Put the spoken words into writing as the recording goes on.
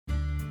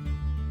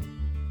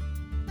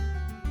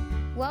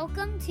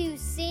Welcome to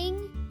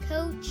Sing,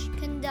 Coach,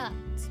 Conduct,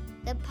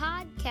 the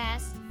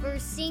podcast for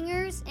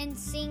singers and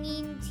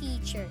singing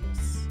teachers.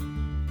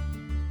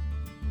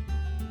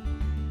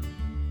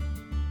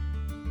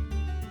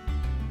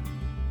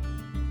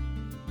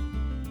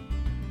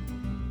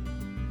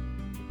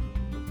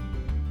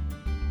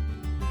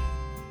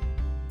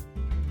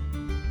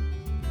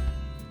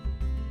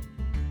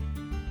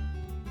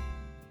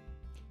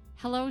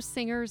 Hello,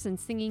 singers and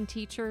singing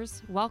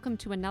teachers. Welcome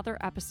to another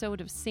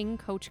episode of Sing,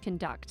 Coach,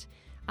 Conduct.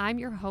 I'm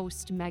your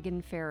host,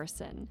 Megan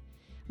Farrison.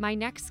 My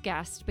next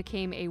guest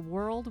became a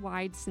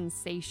worldwide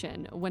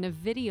sensation when a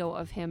video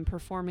of him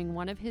performing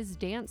one of his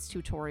dance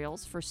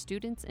tutorials for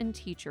students and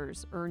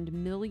teachers earned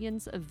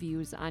millions of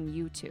views on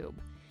YouTube.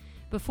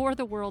 Before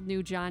the world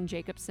knew John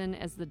Jacobson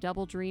as the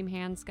Double Dream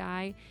Hands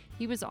guy,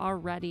 he was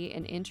already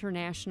an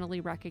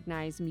internationally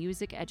recognized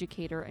music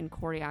educator and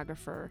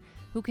choreographer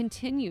who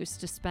continues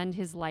to spend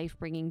his life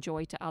bringing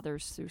joy to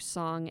others through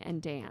song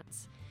and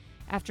dance.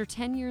 After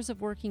 10 years of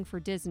working for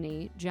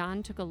Disney,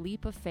 John took a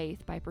leap of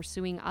faith by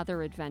pursuing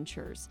other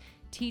adventures,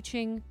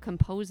 teaching,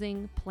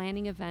 composing,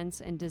 planning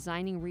events, and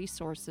designing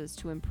resources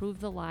to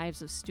improve the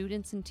lives of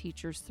students and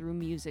teachers through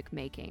music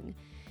making.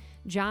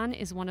 John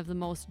is one of the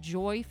most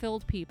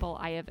joy-filled people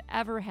I have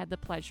ever had the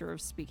pleasure of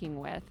speaking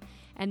with,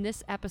 and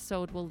this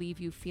episode will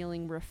leave you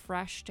feeling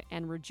refreshed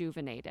and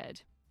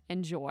rejuvenated.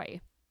 Enjoy.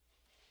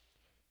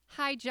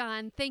 Hi,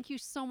 John. Thank you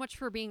so much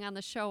for being on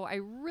the show. I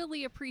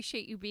really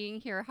appreciate you being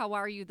here. How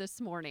are you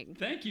this morning?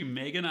 Thank you,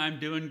 Megan. I'm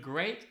doing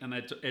great, and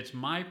it's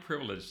my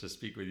privilege to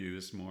speak with you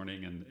this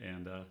morning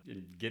and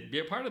be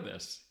a part of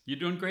this. You're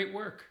doing great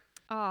work.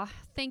 Oh,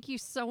 thank you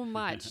so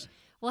much.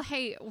 Well,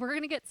 hey, we're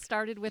going to get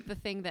started with the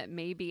thing that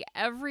maybe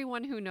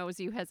everyone who knows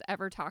you has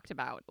ever talked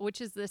about, which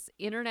is this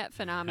internet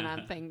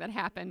phenomenon thing that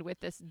happened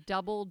with this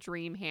Double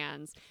Dream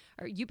Hands.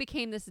 Or you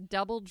became this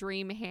Double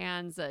Dream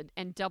Hands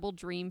and Double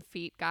Dream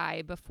Feet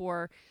guy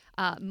before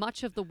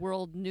much of the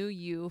world knew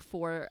you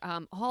for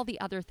all the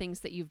other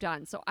things that you've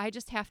done. So I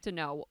just have to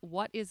know,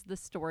 what is the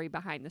story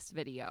behind this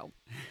video?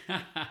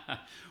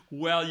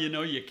 Well,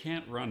 you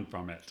can't run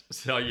from it.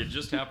 So you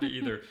just have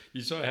to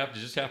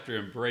just have to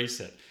embrace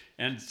it.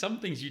 And some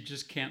things you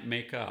just can't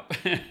make up.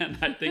 And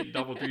I think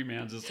Double Dream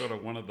Hands is sort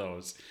of one of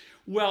those.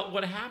 Well,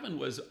 what happened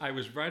was I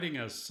wrote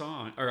a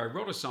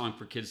song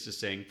for kids to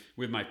sing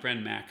with my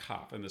friend Mac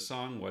Huff. And the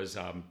song was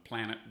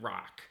Planet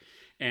Rock.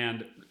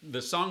 And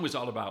the song was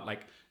all about,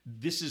 like,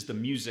 this is the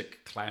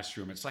music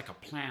classroom. It's like a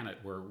planet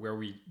where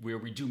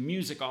we do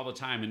music all the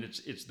time, and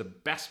it's the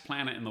best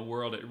planet in the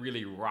world. It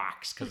really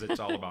rocks because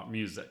it's all about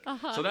music.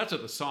 So that's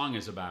what the song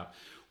is about.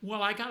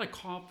 Well, I got a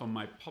call from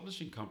my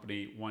publishing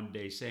company one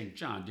day saying,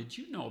 John, did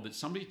you know that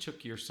somebody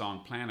took your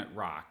song Planet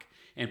Rock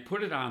and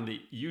put it on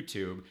the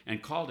YouTube and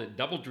called it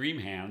Double Dream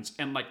Hands,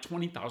 and like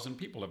 20,000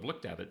 people have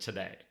looked at it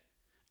today?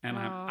 And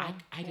I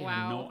had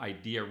no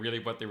idea really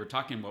what they were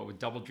talking about with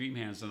Double Dream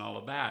Hands and all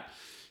of that.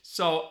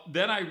 So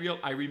then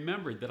I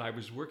remembered that I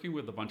was working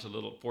with a bunch of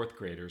little fourth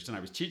graders, and I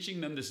was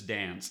teaching them this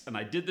dance, and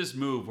I did this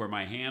move where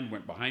my hand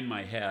went behind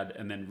my head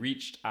and then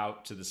reached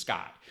out to the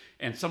sky.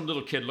 And some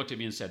little kid looked at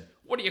me and said,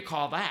 "What do you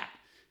call that?"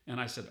 And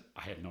I said,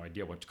 I had no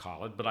idea what to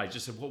call it, but I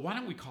just said, well, why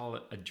don't we call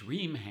it a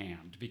dream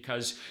hand?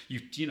 Because you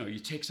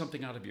take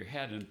something out of your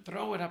head and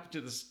throw it up to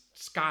the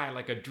sky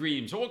like a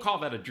dream. So we'll call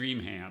that a dream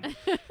hand.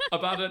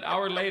 About an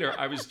hour later,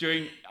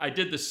 I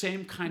did the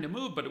same kind of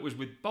move, but it was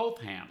with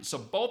both hands. So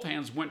both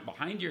hands went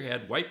behind your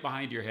head, right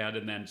behind your head,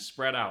 and then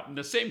spread out. And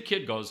the same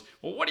kid goes,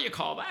 well, what do you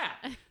call that?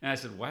 And I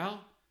said,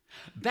 well,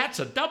 that's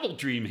a double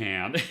dream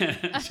hand.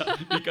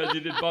 Because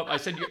you did both. I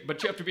said,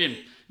 but you have to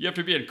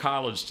be in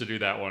college to do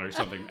that one or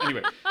something.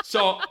 Anyway,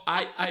 so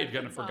I had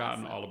kind of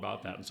forgotten all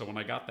about that. And so when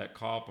I got that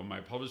call from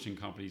my publishing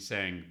company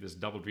saying this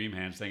Double Dream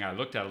Hands thing, I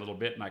looked at it a little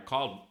bit and I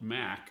called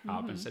Mac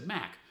up and said,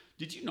 Mac,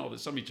 did you know that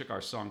somebody took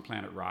our song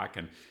Planet Rock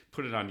and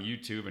put it on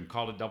YouTube and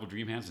called it Double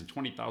Dream Hands, and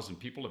 20,000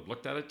 people have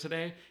looked at it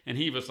today? And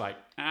he was like,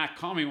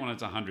 call me when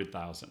it's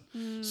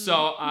 100,000.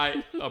 So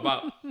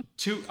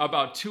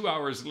about 2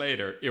 hours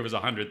later, it was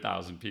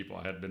 100,000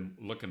 people had been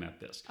looking at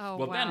this. Oh,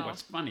 well, wow. Then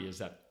what's funny is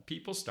that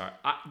people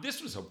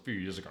this was a few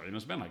years ago,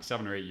 it's been like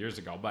 7 or 8 years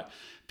ago, but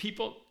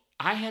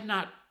I had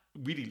not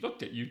really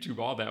looked at YouTube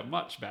all that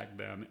much back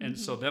then. And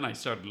so then I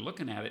started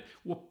looking at it.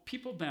 Well,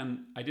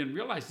 I didn't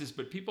realize this,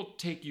 but people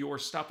take your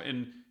stuff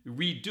and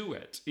redo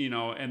it,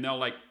 and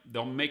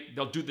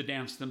they'll do the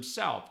dance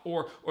themselves,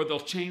 or they'll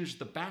change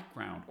the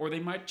background, or they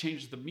might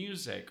change the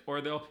music,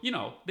 or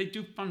they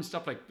do fun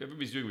stuff like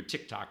everybody's doing with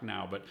TikTok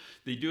now, but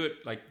they do it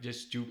like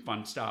just do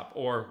fun stuff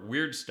or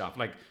weird stuff.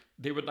 Like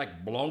they would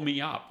like blow me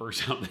up or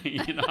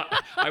something,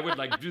 I would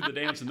like do the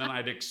dance and then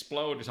I'd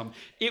explode or something.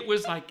 It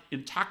was like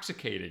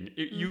intoxicating.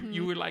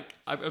 You were like,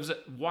 I was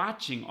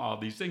watching all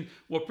these things.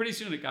 Well, pretty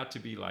soon it got to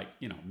be like,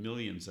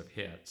 millions of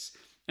hits.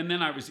 And then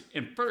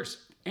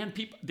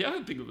the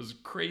other thing that was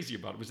crazy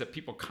about it was that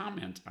people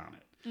comment on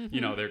it.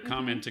 They're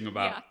commenting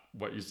about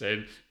what you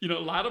say. A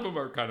lot of them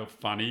are kind of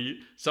funny.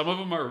 Some of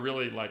them are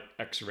really like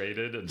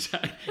X-rated,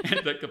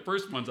 and like the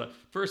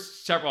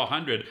first several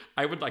hundred,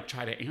 I would like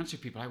try to answer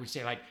people. I would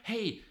say like,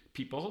 hey,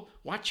 people,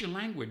 watch your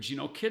language.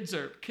 Kids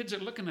are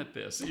looking at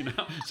this,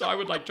 So I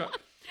would like to.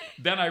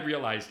 Then I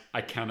realized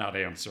I cannot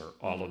answer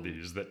all of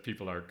these that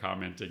people are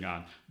commenting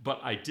on, but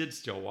I did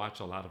still watch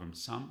a lot of them.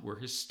 Some were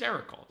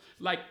hysterical.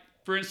 Like,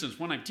 for instance,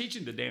 when I'm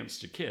teaching the dance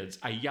to kids,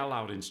 I yell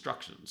out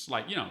instructions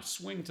like,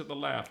 swing to the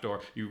left, or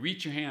you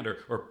reach your hand,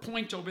 or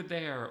point over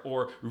there,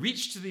 or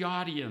reach to the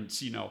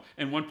audience,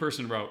 And one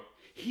person wrote,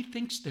 he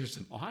thinks there's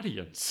an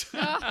audience.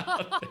 Oh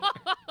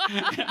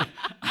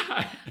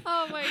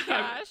my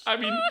gosh. I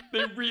mean,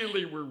 they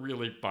really were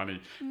really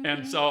funny.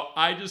 And so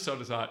I just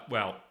sort of thought,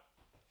 well,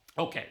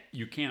 okay,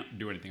 you can't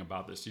do anything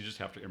about this. You just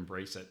have to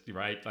embrace it,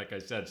 right? Like I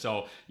said.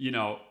 So,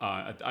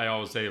 I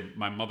always say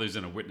my mother's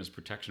in a witness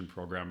protection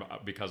program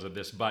because of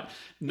this. But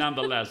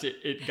nonetheless,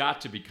 it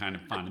got to be kind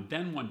of fun. And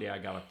then one day I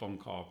got a phone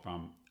call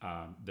from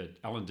the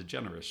Ellen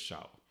DeGeneres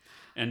show.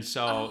 And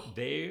so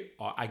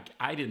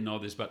I didn't know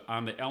this, but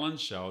on the Ellen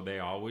show, they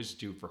always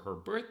do for her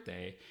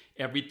birthday,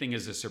 everything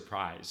is a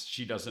surprise.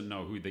 She doesn't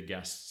know who the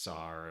guests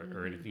are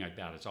or anything like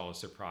that. It's all a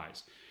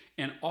surprise.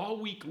 And all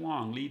week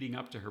long leading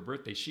up to her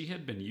birthday, she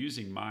had been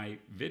using my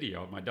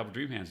video, my Double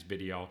Dream Hands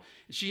video.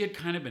 She had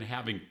kind of been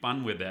having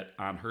fun with it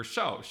on her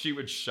show. She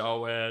would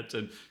show it,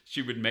 and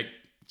she would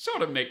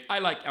I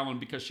like Ellen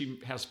because she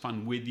has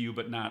fun with you,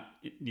 but not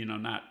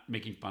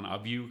making fun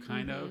of you,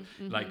 kind of.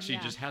 Like she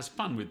just has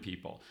fun with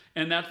people.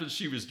 And that's what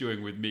she was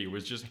doing with me,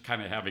 was just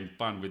kind of having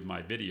fun with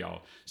my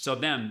video. So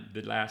then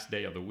the last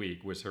day of the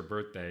week was her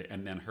birthday,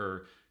 and then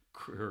her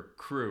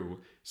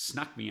crew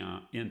snuck me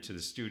into the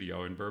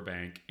studio in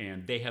Burbank,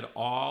 and they had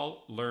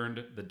all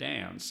learned the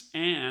dance,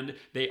 and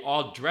they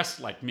all dressed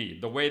like me.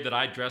 The way that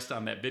I dressed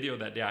on that video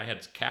that day, I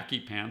had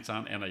khaki pants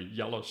on and a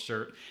yellow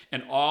shirt,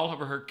 and all of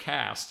her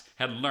cast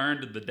had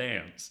learned the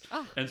dance.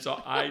 And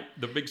so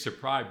the big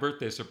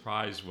birthday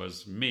surprise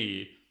was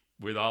me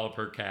with all of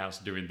her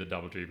cast doing the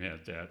Double Dream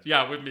Hands dance.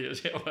 Yeah, with me.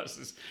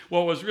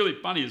 What was really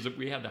funny is that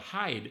we had to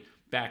hide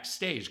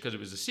backstage because it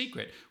was a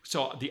secret.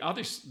 So the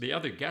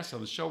other guests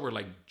on the show were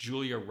like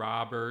Julia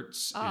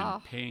Roberts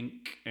and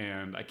Pink,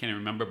 and I can't even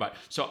remember. But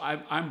so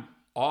I'm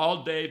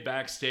all day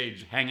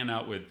backstage hanging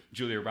out with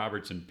Julia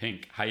Roberts and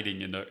Pink, hiding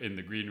in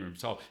the green room.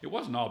 So it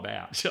wasn't all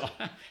bad. So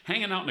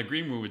hanging out in the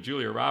green room with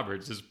Julia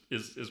Roberts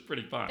is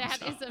pretty fun.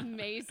 That is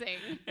amazing.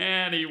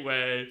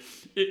 Anyway,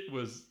 it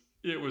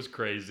was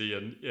crazy,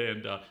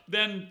 and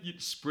then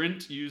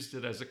Sprint used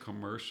it as a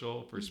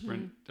commercial for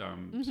Sprint,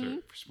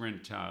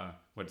 Sprint,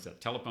 what is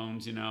that,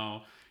 telephones,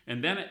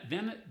 and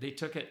then they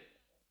took it.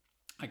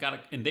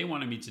 And they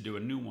wanted me to do a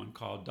new one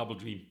called Double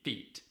Dream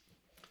Feet,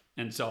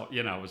 and so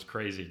it was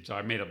crazy. So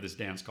I made up this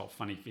dance called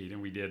Funny Feet,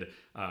 and we did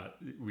a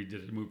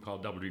move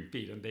called Double Dream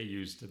Feet, and they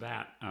used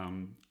that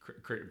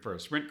for a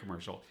Sprint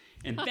commercial,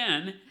 and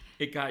then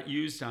it got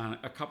used on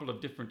a couple of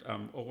different.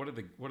 What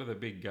are the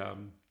big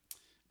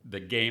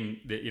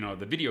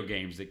the video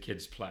games that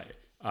kids play.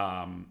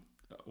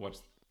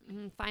 What's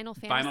Final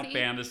Fantasy? Final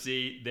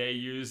Fantasy, they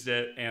used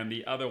it. And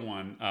the other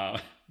one,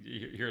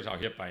 here's how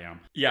hip I am.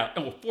 Yeah,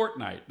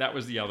 Fortnite, that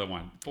was the other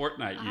one.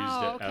 Fortnite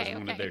used it as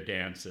one of their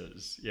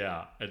dances.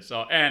 Yeah, and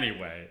so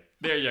anyway,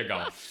 there you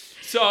go.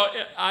 So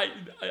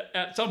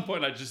at some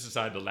point, I just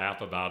decided to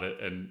laugh about it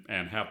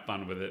and have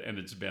fun with it. And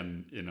it's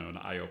been, an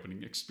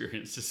eye-opening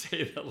experience, to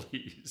say the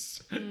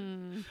least.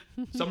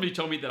 Somebody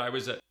told me that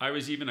I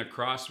was even a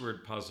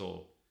crossword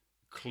puzzle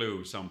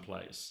clue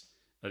someplace.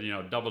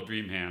 Double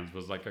Dream Hands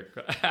was like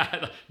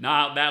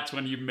now that's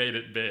when you made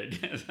it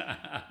big.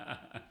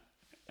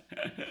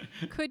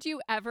 Could you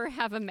ever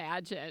have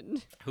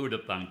imagined? Who'd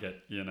have thunk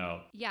it,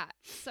 Yeah.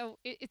 So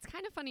it's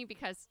kind of funny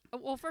because,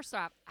 well, first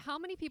off, how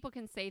many people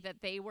can say that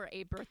they were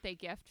a birthday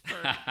gift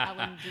for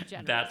Ellen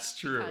DeGeneres? That's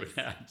true.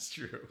 That's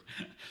true.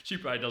 She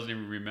probably doesn't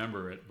even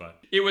remember it, but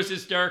it was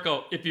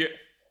hysterical. If you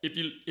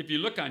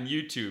look on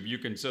YouTube, you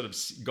can sort of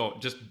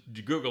just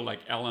Google like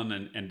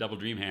Ellen and Double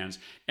Dream Hands,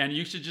 and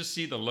you should just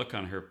see the look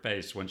on her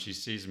face when she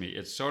sees me.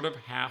 It's sort of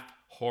half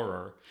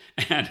horror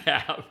and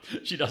half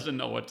she doesn't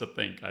know what to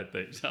think, I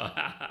think.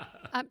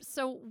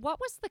 So what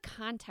was the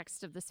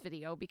context of this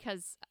video?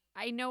 Because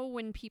I know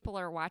when people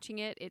are watching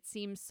it, it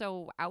seems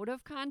so out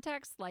of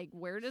context. Like,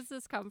 where does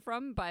this come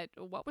from? But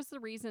what was the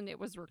reason it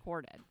was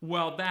recorded?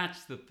 Well,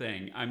 that's the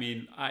thing. I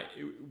mean,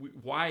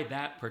 why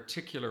that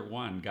particular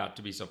one got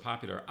to be so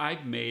popular.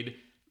 I've made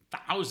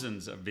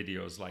thousands of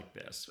videos like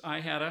this. I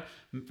had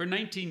for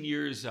 19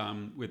 years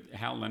with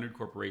Hal Leonard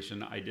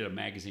Corporation, I did a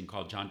magazine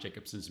called John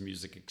Jacobson's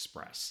Music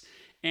Express.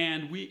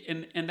 And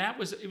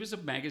it was a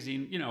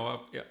magazine,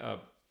 a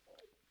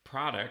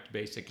product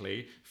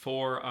basically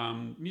for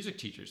music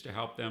teachers to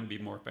help them be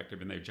more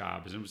effective in their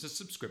jobs. And it was a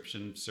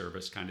subscription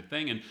service kind of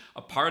thing. And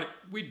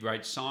we'd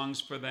write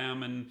songs for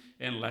them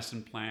and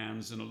lesson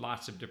plans and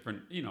lots of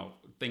different,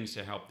 things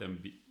to help them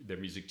be their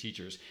music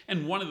teachers.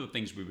 And one of the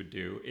things we would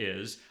do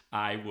is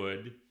I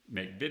would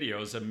make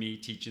videos of me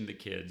teaching the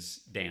kids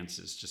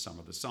dances to some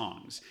of the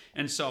songs.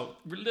 And so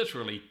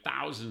literally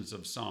thousands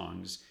of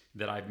songs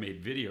that I've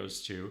made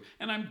videos to,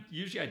 and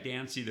I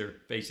dance either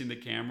facing the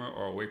camera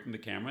or away from the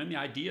camera. And the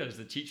idea is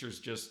the teachers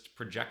just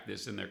project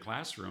this in their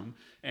classroom,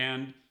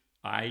 and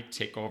I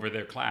take over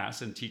their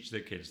class and teach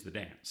their kids the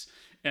dance.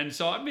 And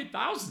so I've made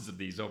thousands of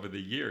these over the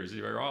years.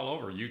 They're all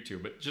over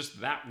YouTube, but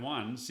just that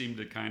one seemed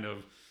to kind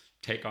of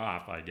take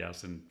off, I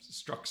guess, and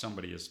struck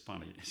somebody as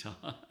funny. So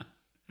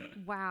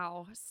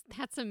Wow,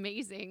 that's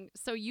amazing.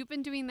 So you've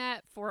been doing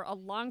that for a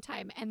long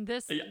time, and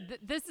this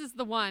is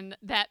the one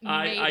that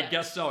made I it.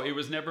 guess so. It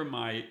was never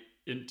my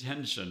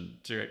intention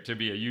to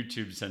be a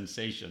YouTube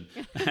sensation.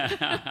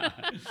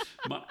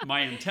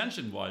 my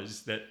intention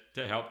was that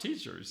to help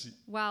teachers.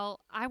 Well,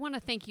 I want to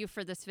thank you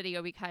for this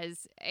video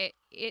because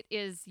it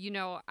is,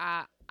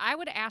 I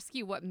would ask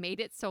you what made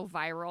it so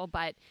viral,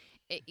 but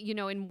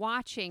in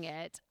watching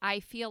it,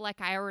 I feel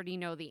like I already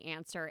know the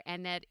answer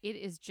and that it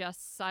is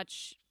just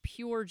such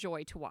pure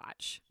joy to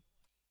watch.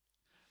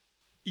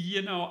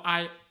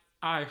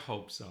 I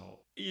hope so.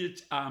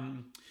 It's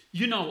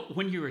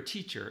when you're a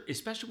teacher,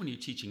 especially when you're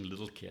teaching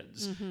little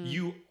kids,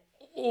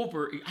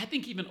 I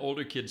think even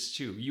older kids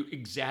too, you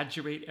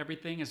exaggerate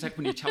everything. It's like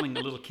when you're telling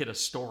a little kid a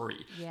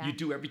story, you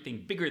do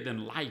everything bigger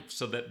than life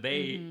so that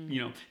they,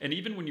 and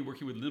even when you're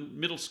working with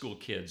middle school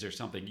kids or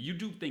something, you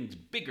do things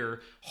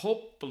bigger.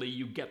 Hopefully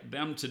you get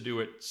them to do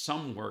it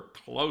somewhere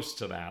close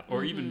to that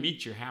or even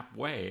meet you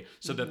halfway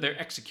so that they're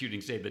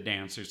executing, say, the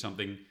dance or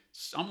something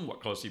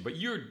somewhat closely, but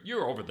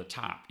you're over the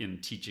top in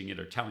teaching it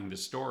or telling the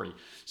story.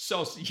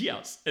 So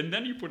yes, and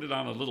then you put it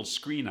on a little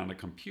screen on a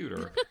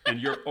computer and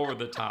you're over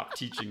the top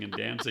teaching and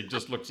dancing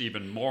just looks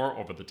even more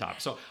over the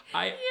top. So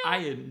I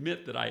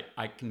admit that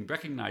I can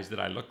recognize that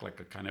I look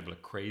like a kind of a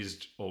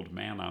crazed old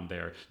man on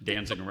there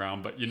dancing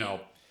around, but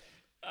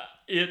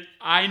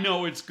I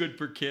know it's good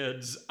for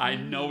kids. I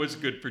know it's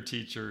good for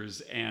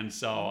teachers, and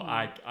so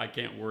I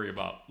can't worry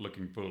about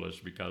looking foolish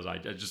because I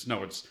just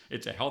know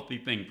it's a healthy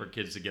thing for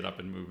kids to get up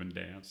and move and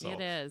dance. So it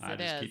is. I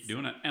just keep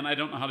doing it, and I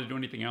don't know how to do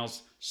anything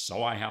else,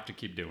 so I have to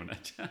keep doing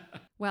it.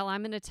 Well,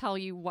 I'm going to tell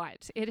you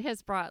what, it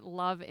has brought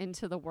love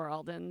into the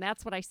world, and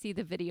that's what I see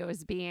the video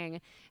as being.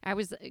 I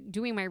was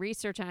doing my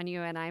research on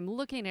you, and I'm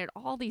looking at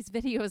all these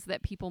videos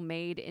that people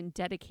made in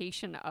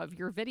dedication of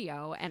your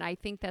video, and I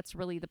think that's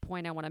really the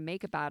point I want to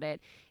make about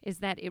it, is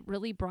that it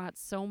really brought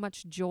so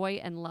much joy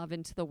and love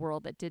into the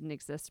world that didn't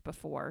exist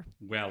before.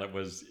 Well, it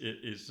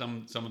is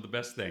some of the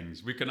best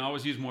things. We can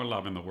always use more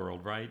love in the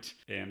world, right?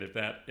 And if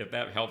that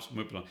helps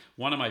move along.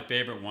 One of my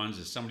favorite ones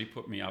is somebody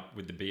put me up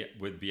with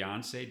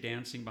Beyonce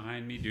dancing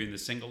behind me doing the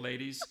single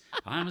ladies.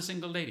 I'm a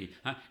single lady.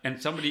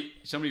 And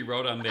somebody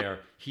wrote on there,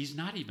 he's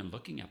not even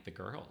looking at the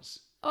girls.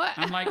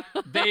 I'm like,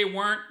 they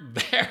weren't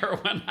there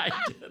when I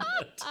did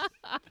it.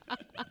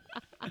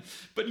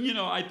 But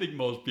I think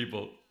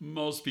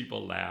most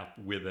people laugh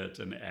with it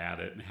and at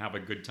it and have a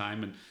good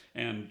time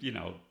and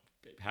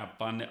have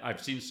fun.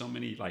 I've seen so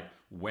many like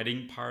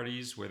wedding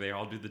parties where they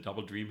all do the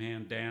double dream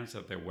hand dance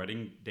at their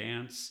wedding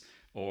dance,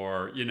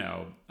 or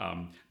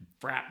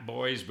frat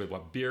boys with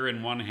beer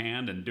in one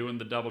hand and doing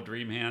the double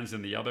dream hands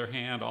in the other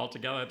hand all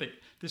together. I think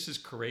this is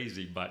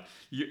crazy, but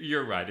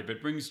you're right. If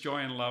it brings joy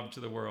and love to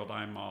the world,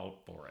 I'm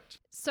all for it.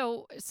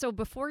 So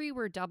before you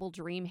were double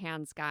dream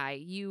hands guy,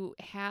 you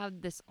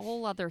had this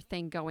whole other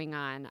thing going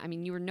on. I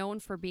mean, you were known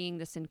for being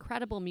this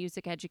incredible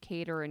music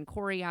educator and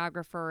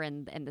choreographer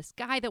and this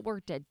guy that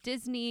worked at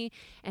Disney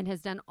and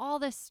has done all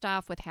this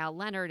stuff with Hal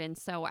Leonard. And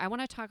so I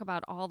want to talk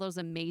about all those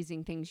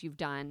amazing things you've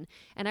done.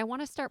 And I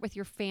want to start with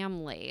your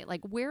family.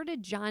 Like, where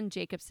did John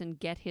Jacobson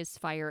get his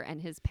fire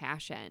and his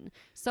passion?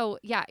 So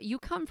yeah, you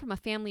come from a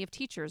family of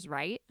teachers,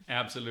 right?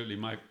 Absolutely.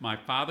 My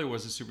father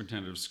was a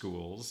superintendent of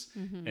schools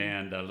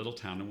in a little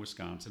town in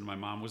Wisconsin. My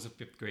mom was a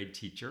 5th grade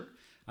teacher.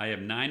 I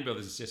have 9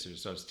 brothers and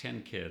sisters, so it's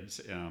 10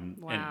 kids.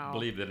 Wow. And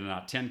believe it or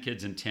not, 10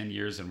 kids in 10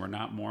 years, and we're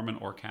not Mormon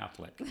or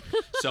Catholic.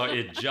 So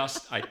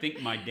I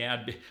think my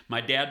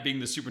dad being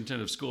the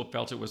superintendent of school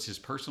felt it was his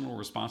personal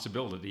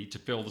responsibility to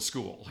fill the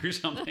school or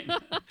something.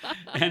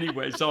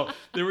 Anyway, so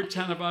there were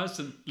 10 of us,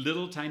 and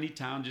little tiny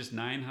town, just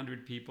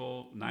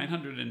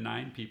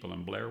 909 people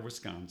in Blair,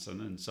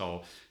 Wisconsin. And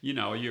so,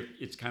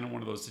 it's kind of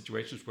one of those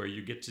situations where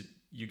you get to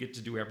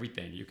do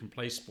everything. You can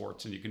play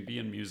sports and you can be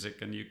in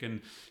music and you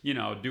can,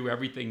 do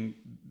everything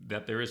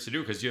that there is to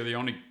do because you're the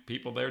only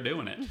people there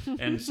doing it.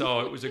 And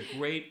so it was a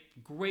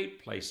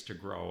great place to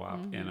grow up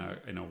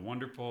in a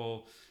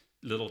wonderful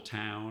little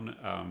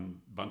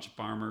town, bunch of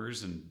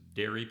farmers and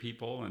dairy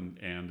people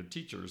and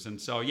teachers. And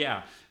so,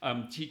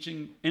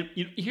 teaching. And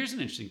here's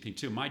an interesting thing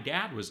too. My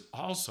dad was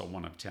also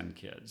one of 10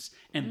 kids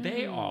and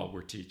they all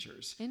were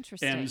teachers.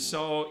 Interesting. And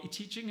so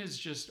teaching has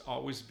just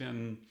always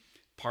been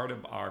part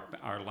of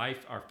our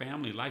life, our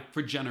family life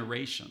for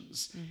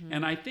generations.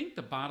 And I think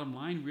the bottom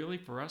line really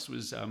for us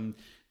was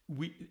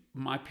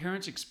my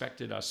parents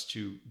expected us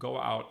to go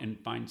out and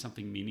find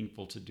something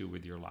meaningful to do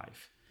with your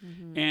life.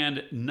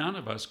 And none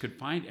of us could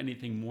find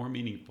anything more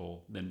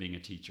meaningful than being a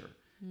teacher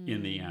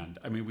in the end.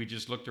 I mean, we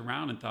just looked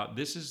around and thought,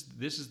 this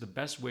is the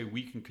best way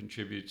we can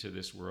contribute to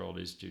this world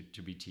is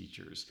to be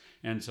teachers.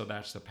 And so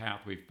that's the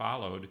path we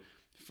followed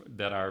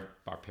that our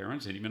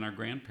parents and even our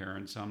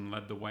grandparents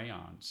led the way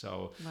on.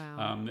 So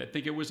wow. I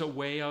think it was a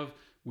way of,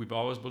 we've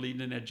always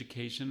believed in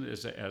education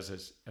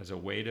as a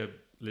way to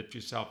lift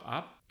yourself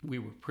up We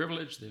were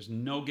privileged. There's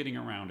no getting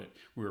around it.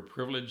 We were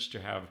privileged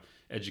to have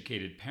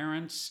educated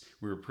parents.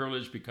 We were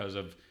privileged because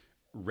of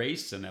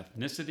race and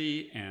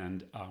ethnicity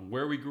and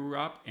where we grew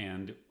up.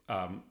 And,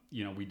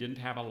 we didn't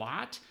have a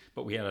lot,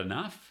 but we had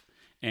enough.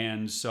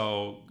 And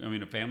so,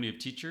 a family of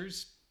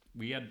teachers,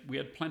 we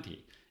had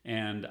plenty.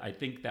 And I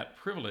think that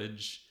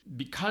privilege,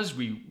 because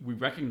we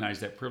recognize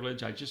that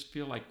privilege, I just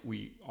feel like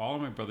all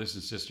of my brothers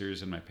and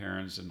sisters and my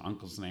parents and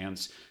uncles and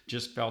aunts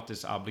just felt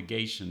this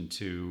obligation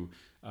to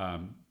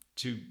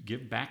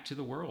give back to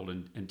the world.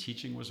 And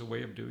teaching was a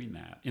way of doing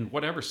that in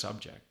whatever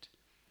subject.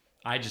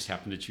 I just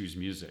happened to choose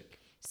music.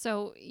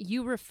 So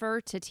you refer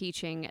to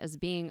teaching as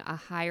being a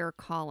higher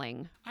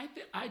calling.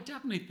 I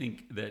definitely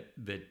think that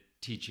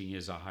teaching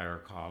is a higher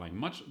calling.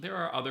 There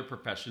are other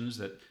professions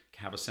that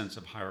have a sense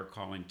of higher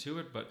calling to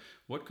it, but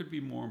what could be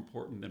more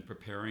important than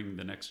preparing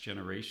the next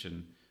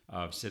generation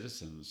of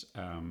citizens?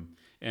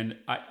 And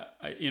I,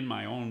 in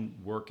my own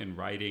work and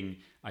writing,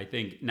 I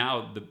think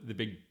now the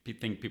big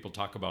thing people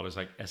talk about is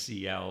like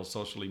SEL,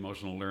 social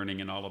emotional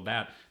learning, and all of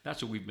that.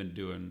 That's what we've been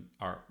doing.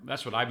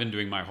 That's what I've been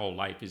doing my whole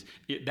life.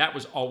 That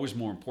was always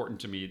more important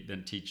to me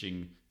than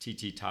teaching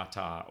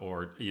tata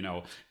or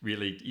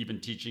really even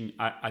teaching.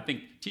 I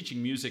think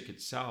teaching music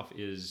itself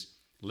is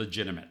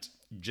legitimate.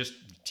 Just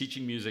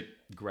teaching music,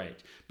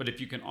 great. But if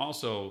you can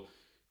also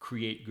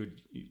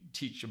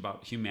teach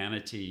about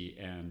humanity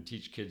and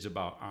teach kids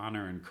about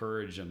honor and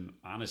courage and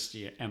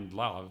honesty and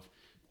love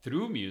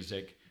through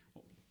music,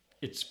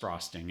 it's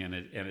frosting, and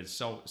it's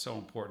so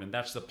important. And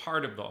that's the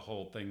part of the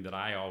whole thing that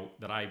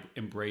I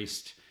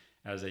embraced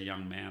as a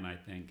young man, I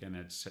think, and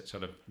it's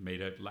sort of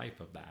made a life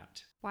of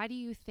that. Why do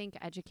you think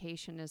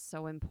education is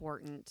so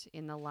important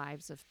in the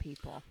lives of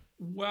people?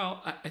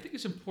 Well, I think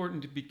it's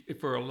important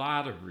for a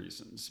lot of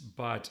reasons,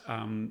 but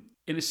and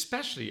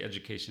especially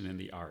education in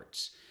the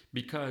arts.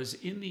 Because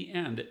in the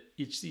end,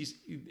 it's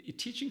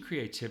teaching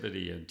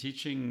creativity and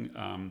teaching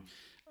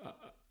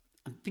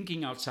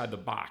thinking outside the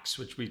box,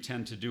 which we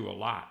tend to do a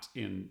lot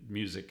in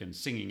music and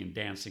singing and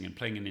dancing and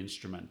playing an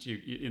instrument.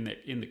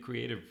 In the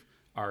creative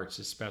arts,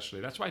 especially.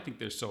 That's why I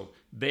think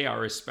they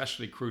are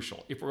especially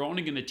crucial. If we're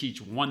only going to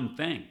teach one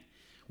thing,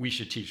 we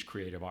should teach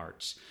creative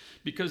arts,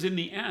 because in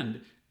the end,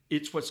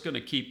 it's what's going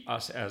to keep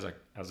us as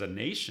a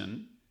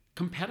nation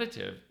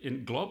competitive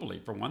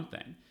globally. For one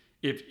thing.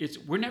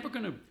 We're never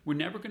going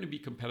to be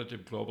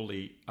competitive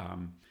globally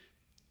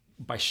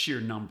by sheer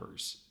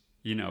numbers.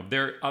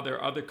 There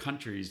are other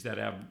countries that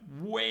have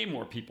way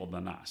more people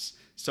than us,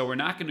 so we're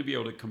not going to be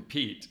able to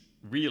compete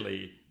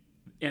really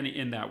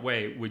in that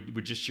way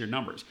with just sheer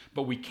numbers.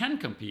 But we can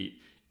compete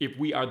if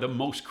we are the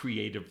most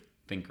creative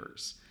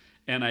thinkers.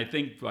 And I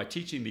think by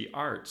teaching the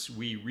arts,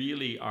 we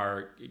really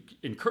are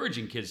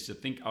encouraging kids to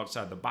think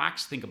outside the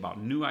box, think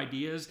about new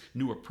ideas,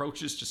 new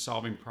approaches to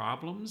solving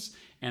problems.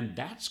 And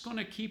that's going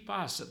to keep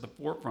us at the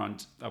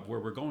forefront of where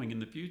we're going in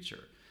the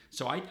future.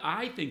 So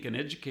I think an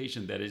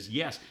education that is,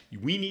 yes,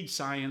 we need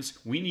science,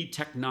 we need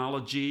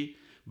technology,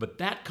 but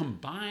that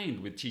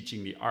combined with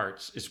teaching the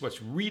arts is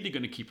what's really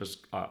going to keep us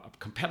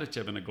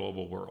competitive in a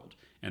global world.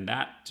 And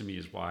that, to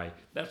me,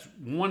 that's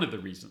one of the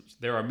reasons.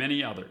 There are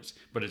many others,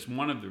 but it's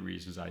one of the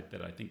reasons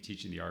that I think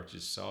teaching the arts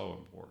is so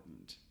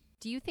important.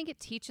 Do you think it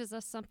teaches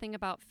us something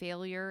about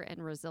failure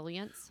and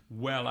resilience?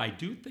 Well, I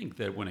do think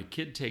that when a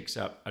kid takes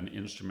up an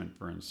instrument,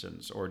 for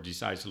instance, or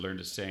decides to learn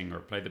to sing or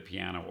play the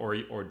piano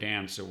or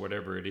dance or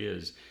whatever it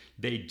is,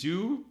 they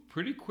do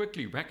pretty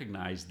quickly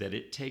recognize that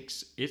it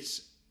takes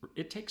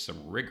some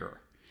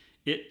rigor.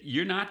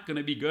 You're not going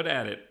to be good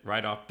at it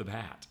right off the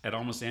bat, at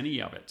almost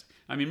any of it.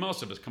 I mean,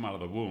 most of us come out of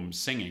the womb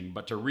singing,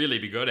 but to really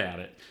be good at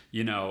it,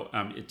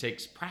 it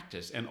takes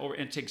practice, and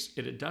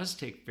it does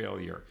take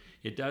failure.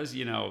 It does,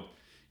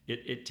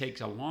 it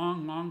takes a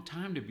long, long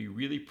time to be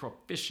really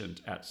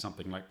proficient at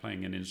something like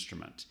playing an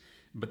instrument.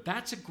 But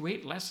that's a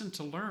great lesson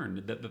to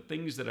learn, that the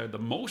things that are the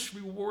most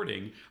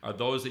rewarding are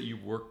those that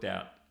you've worked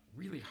at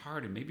really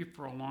hard and maybe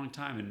for a long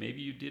time, and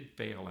maybe you did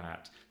fail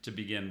at to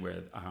begin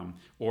with,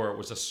 or it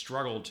was a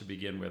struggle to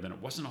begin with, and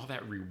it wasn't all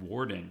that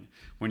rewarding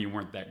when you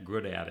weren't that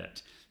good at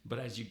it. But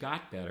as you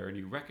got better and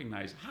you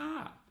recognize,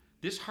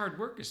 this hard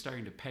work is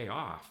starting to pay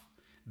off,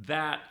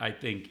 that, I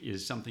think,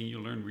 is something you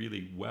learn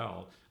really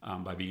well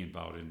by being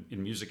involved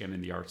in music and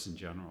in the arts in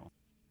general.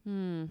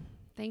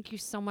 Thank you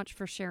so much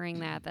for sharing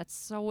that. That's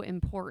so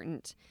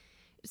important.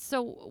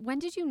 So when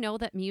did you know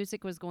that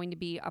music was going to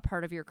be a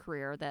part of your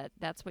career,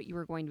 that's what you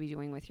were going to be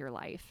doing with your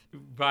life?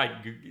 Right,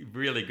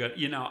 really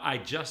good. I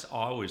just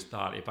always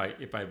thought if I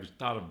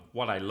thought of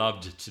what I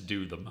loved to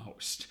do the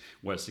most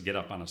was to get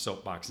up on a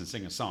soapbox and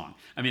sing a song.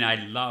 I mean,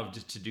 I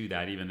loved to do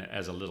that even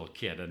as a little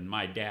kid. And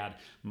my dad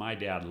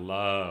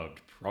loved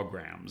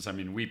programs. I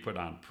mean, we put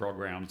on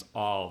programs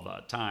all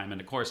the time.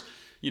 And of course,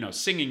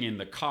 singing in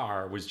the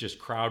car was just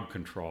crowd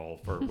control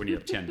for when you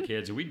have 10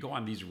 kids. And we'd go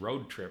on these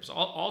road trips,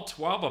 all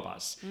 12 of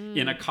us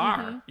in a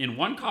car, in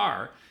one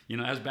car.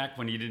 That was back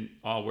when you didn't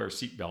all wear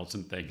seatbelts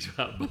and things.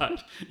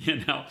 But,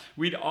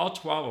 we'd all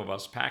 12 of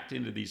us packed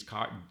into the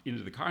car,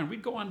 and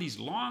we'd go on these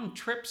long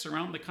trips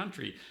around the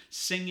country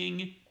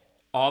singing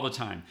all the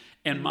time.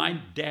 And my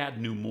dad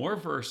knew more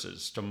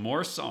verses to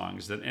more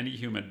songs than any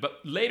human. But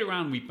later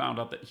on, we found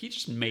out that he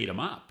just made them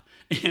up.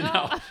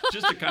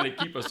 Just to kind of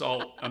keep us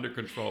all under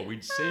control.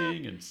 We'd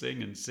sing and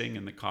sing and sing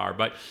in the car.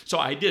 But so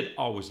I did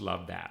always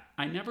love that.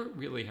 I never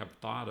really have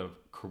thought of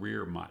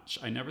career much.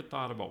 I never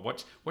thought about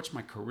what's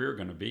my career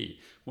going to be.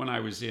 When I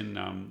was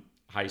in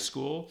high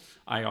school,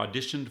 I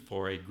auditioned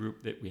for a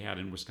group that we had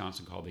in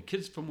Wisconsin called the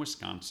Kids from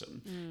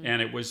Wisconsin.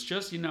 And it was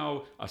just,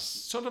 a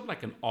sort of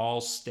like an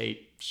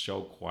all-state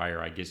show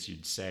choir, I guess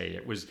you'd say.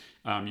 It was,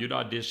 you'd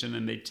audition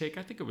and they'd take,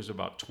 I think it was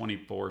about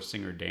 24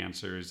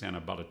 singer-dancers and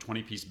about a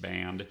 20-piece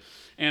band.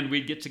 And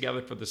we'd get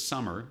together for the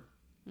summer.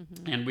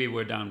 And we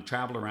would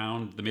travel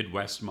around the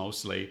Midwest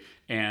mostly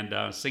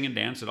and sing and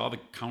dance at all the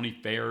county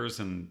fairs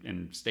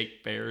and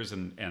state fairs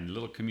and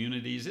little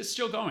communities. It's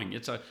still going.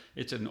 It's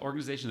an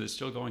organization that's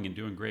still going and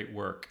doing great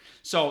work.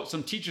 So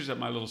some teachers at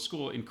my little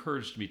school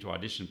encouraged me to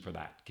audition for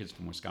that Kids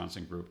from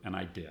Wisconsin group, and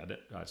I did.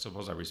 I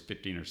suppose I was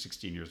 15 or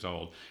 16 years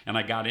old, and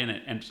I got in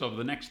it. And so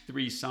the next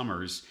 3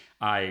 summers,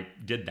 I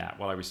did that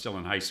while I was still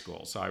in high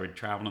school. So I would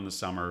travel in the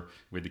summer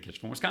with the Kids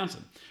from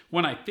Wisconsin.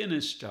 When I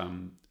finished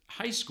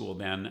high school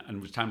then, and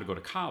it was time to go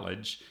to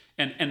college.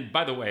 And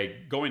by the way,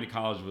 going to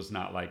college was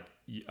not like,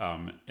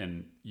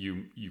 and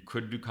you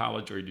could do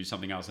college or you do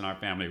something else. In our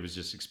family, it was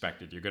just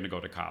expected. You're going to go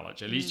to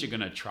college. At least you're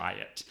going to try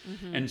it.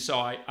 And so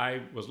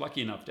I was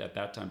lucky enough at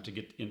that time to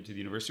get into the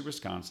University of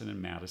Wisconsin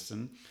in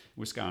Madison,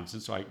 Wisconsin.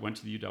 So I went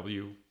to the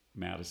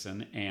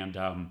UW-Madison,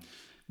 and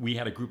we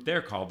had a group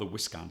there called the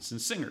Wisconsin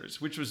Singers,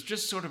 which was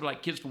just sort of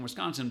like Kids from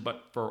Wisconsin,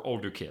 but for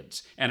older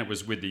kids. And it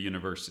was with the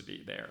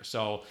university there.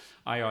 So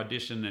I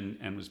auditioned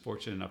and was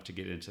fortunate enough to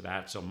get into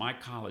that. So my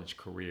college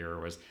career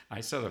was,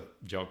 I sort of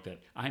joke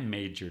that I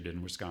majored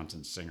in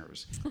Wisconsin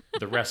Singers.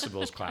 The rest of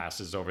those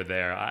classes over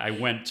there, I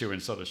went to and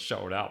sort of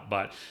showed up,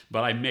 but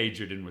I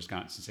majored in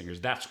Wisconsin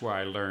Singers. That's where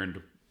I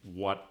learned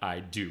what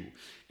I do.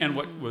 And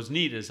what was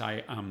neat is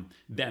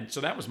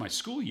so that was my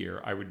school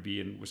year. I would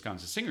be in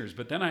Wisconsin Singers,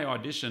 but then I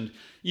auditioned.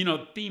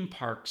 Theme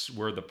parks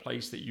were the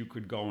place that you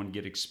could go and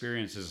get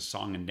experience as a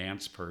song and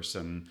dance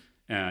person,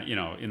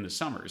 in the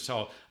summer.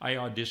 So I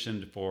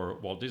auditioned for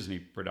Walt Disney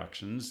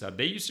Productions.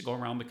 They used to go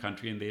around the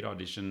country and they'd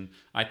audition.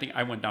 I think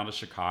I went down to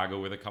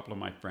Chicago with a couple of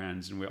my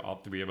friends, and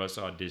all 3 of us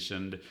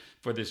auditioned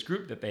for this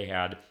group that they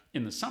had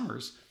in the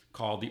summers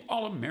called the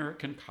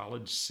All-American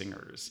College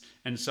Singers.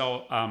 And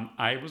so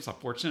I was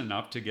fortunate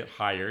enough to get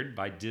hired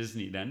by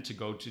Disney then to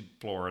go to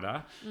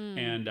Florida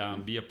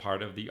and be a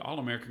part of the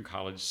All-American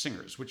College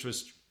Singers, which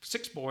was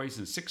 6 boys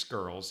and 6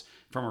 girls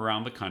from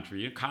around the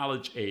country,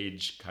 college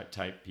age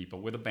type people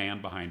with a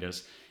band behind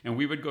us. And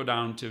we would go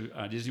down to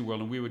Disney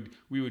World, and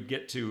we would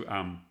get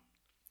to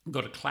go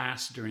to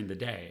class during the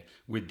day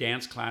with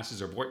dance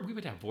classes, or we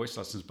would have voice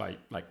lessons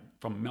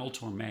from Mel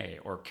Torme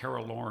or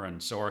Carol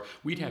Lawrence, or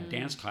we'd have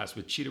dance class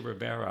with Chita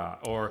Rivera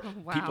or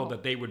people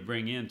that they would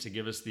bring in to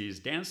give us these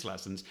dance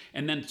lessons.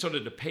 And then sort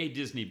of to pay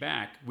Disney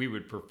back, we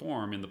would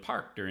perform in the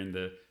park during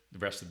the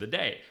rest of the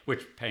day,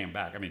 which pay them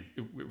back. I mean,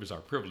 it was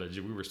our privilege,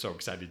 and we were so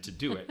excited to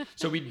do it.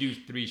 So we'd do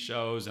 3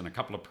 shows and a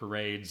couple of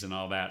parades and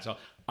all that. So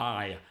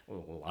I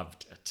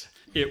loved it.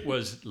 It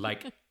was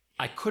like,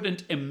 I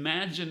couldn't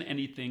imagine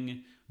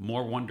anything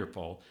more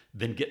wonderful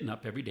than getting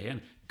up every day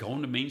and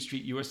going to Main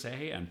Street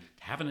USA and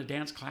having a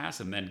dance class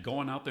and then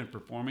going out there and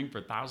performing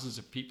for thousands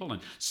of people.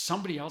 And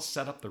somebody else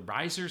set up the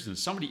risers, and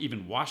somebody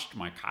even washed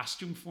my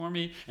costume for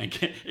me. And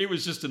it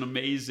was just an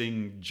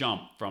amazing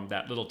jump from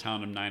that little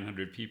town of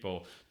 900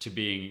 people to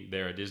being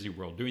there at Disney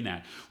World doing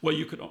that. Well,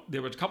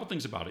 there were a couple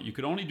things about it. You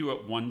could only do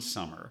it one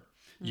summer.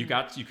 You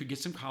could get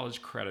some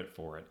college credit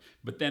for it,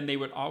 but then they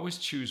would always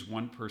choose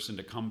one person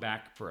to come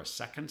back for a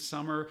second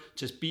summer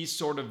to be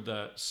sort of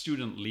the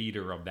student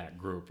leader of that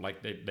group,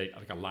 like they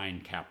like a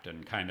line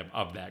captain kind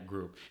of that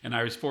group. And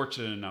I was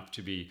fortunate enough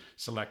to be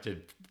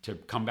selected to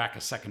come back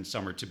a second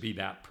summer to be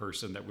that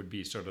person that would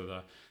be sort of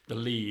the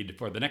lead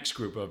for the next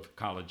group of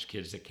college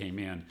kids that came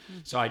in.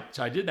 So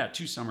I did that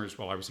 2 summers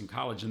while I was in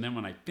college, and then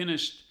when I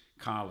finished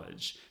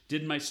college,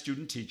 did my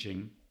student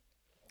teaching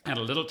at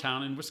a little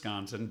town in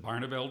Wisconsin,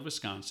 Barneveld,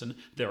 Wisconsin.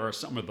 There are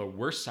some of the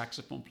worst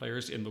saxophone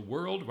players in the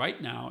world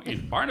right now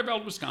in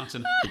Barneveld,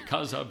 Wisconsin,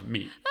 because of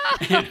me.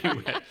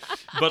 Anyway,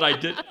 but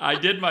I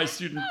did my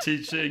student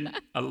teaching,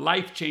 a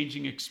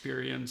life-changing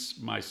experience.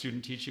 My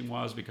student teaching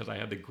was, because I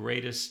had the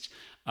greatest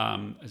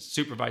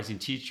supervising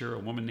teacher, a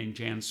woman named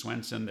Jan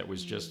Swenson, that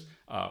was just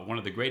one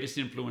of the greatest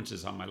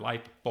influences on my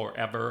life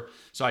forever.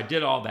 So I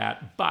did all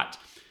that, but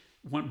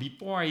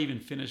before I even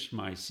finished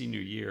my senior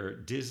year,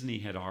 Disney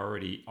had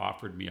already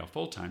offered me a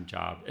full-time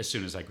job as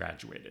soon as I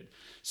graduated.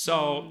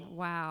 So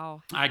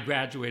wow. I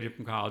graduated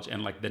from college,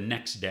 and like the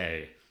next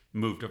day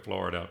moved to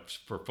Florida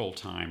for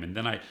full-time. And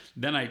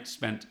then I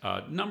spent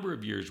a number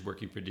of years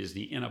working for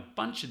Disney in a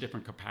bunch of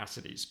different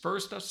capacities.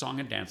 First, a song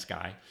and dance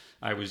guy.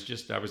 I was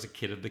a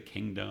kid of the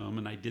kingdom,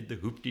 and I did the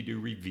Hoop-Dee-Doo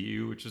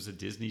Review, which was a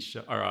Disney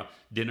show or a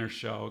dinner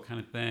show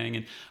kind of thing.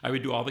 And I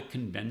would do all the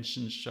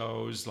convention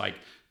shows. Like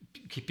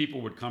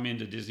people would come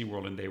into Disney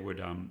World, and they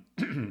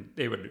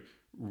would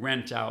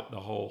rent out the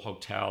whole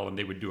hotel, and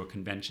they would do a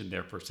convention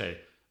there for, say,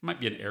 might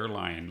be an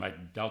airline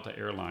like Delta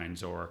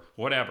Airlines or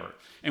whatever.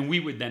 And we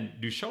would then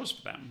do shows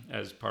for them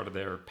as part of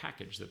their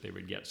package that they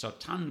would get. So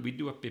we'd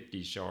do a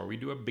 50s show, or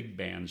we'd do a big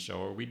band show,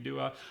 or we'd do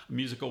a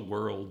musical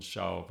world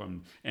show,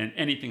 and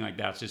anything like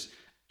that.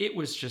 It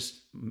was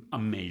just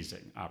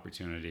amazing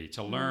opportunity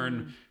to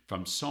learn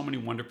from so many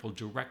wonderful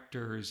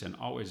directors and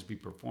always be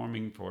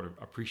performing for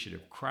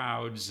appreciative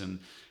crowds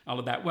and all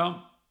of that.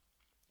 Well,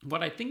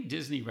 what I think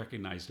Disney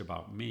recognized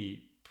about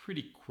me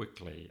pretty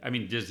quickly, I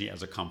mean Disney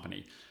as a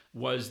company,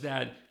 was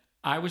that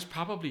I was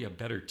probably a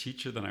better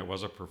teacher than I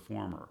was a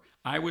performer.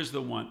 I was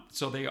the one,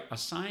 so they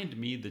assigned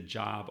me the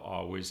job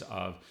always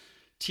of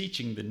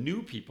teaching the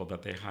new people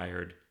that they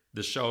hired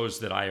the shows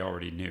that I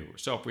already knew.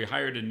 So if we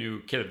hired a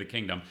new Kid of the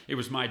Kingdom, it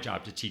was my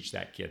job to teach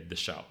that kid the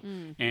show.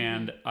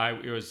 And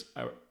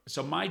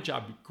so my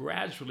job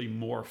gradually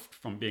morphed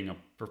from being a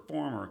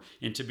performer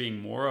into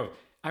being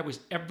I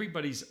was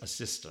everybody's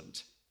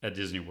assistant at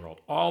Disney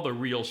World. All the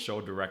real show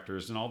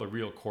directors and all the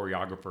real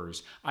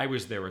choreographers, I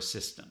was their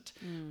assistant,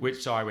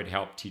 so I would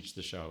help teach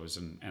the shows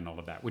and all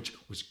of that, which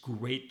was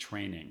great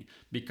training,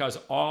 because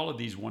all of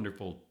these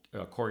wonderful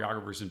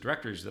choreographers and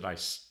directors that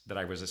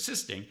I was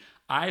assisting,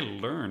 I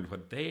learned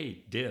what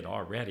they did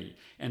already.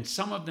 And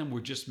some of them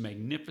were just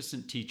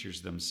magnificent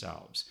teachers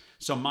themselves.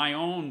 So my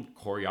own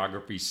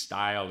choreography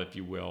style, if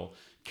you will,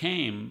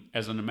 came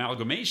as an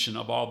amalgamation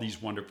of all these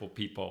wonderful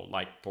people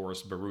like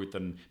Forrest Baruth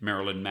and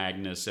Marilyn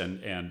Magnus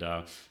and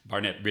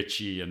Barnett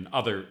Ritchie and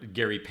other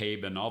Gary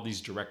Pabin, all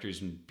these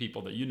directors and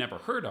people that you never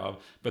heard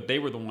of, but they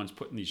were the ones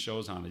putting these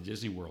shows on at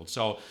Disney World.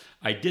 So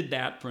I did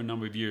that for a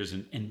number of years,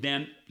 and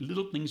then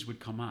little things would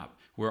come up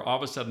where all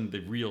of a sudden the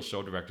real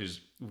show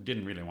directors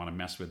didn't really want to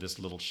mess with this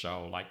little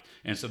show.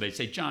 And so they'd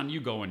say, John, you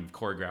go and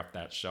choreograph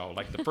that show.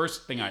 Like the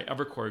first thing I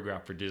ever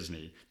choreographed for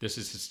Disney, this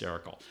is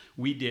hysterical.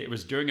 It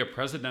was during a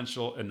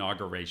presidential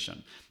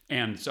inauguration.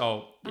 And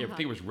so I think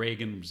it was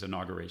Reagan's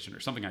inauguration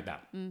or something like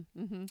that.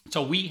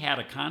 So we had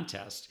a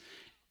contest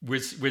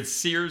with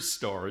Sears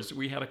stores.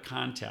 We had a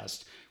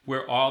contest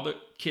where all the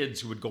kids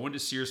who would go into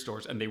Sears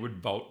stores and they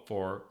would vote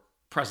for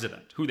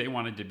president, who they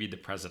wanted to be the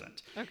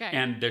president. Okay.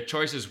 And their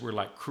choices were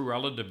like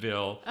Cruella de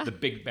Vil, the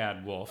Big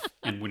Bad Wolf,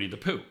 and Winnie the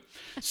Pooh.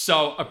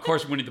 So of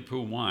course Winnie the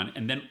Pooh won,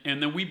 and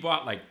then we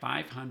brought like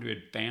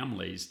 500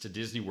 families to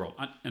Disney World,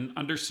 and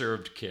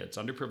underserved kids,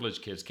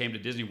 underprivileged kids came to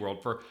Disney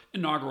World for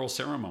inaugural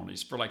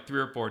ceremonies for like 3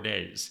 or 4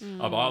 days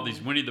of all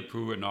these Winnie the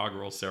Pooh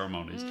inaugural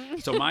ceremonies.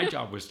 So my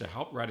job was to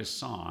help write a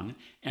song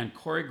and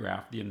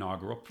choreograph the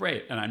inaugural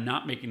parade. And I'm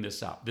not making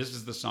this up. This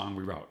is the song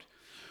we wrote.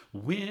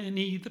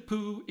 Winnie the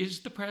Pooh is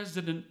the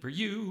president for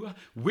you.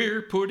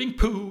 We're putting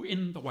Pooh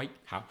in the White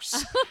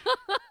House.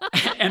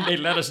 And they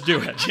let us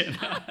do it. You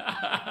know?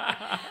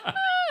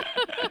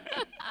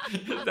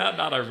 Is that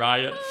not a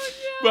riot?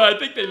 Well, I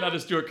think they let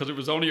us do it because it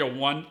was only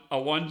a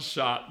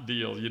one-shot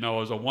deal. You know,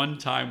 it was a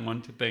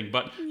one-time thing.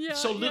 But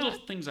little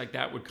things like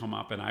that would come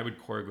up, and I would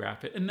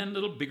choreograph it. And then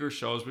little bigger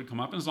shows would come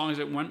up. And as long as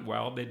it went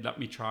well, they'd let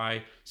me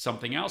try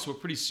something else. Well,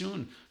 pretty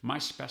soon, my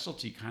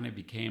specialty kind of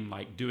became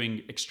like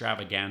doing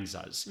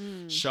extravaganzas,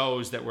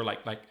 shows that were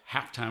like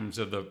halftimes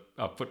of the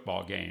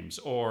football games,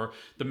 or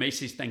the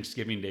Macy's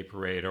Thanksgiving Day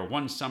Parade. Or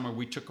one summer,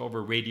 we took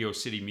over Radio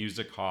City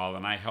Music Hall,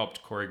 and I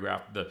helped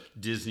choreograph the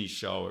Disney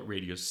show at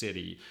Radio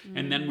City.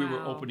 And then we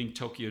were opening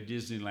Tokyo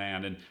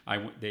Disneyland,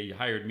 and they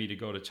hired me to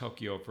go to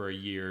Tokyo for a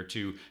year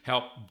to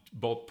help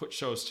both put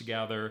shows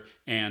together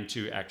and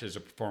to act as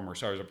a performer.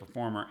 So I was a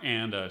performer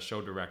and a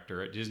show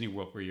director at Disney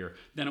World for a year.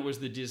 Then it was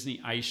the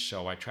Disney Ice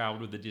Show. I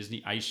traveled with the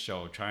Disney Ice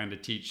Show trying to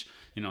teach,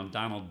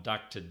 Donald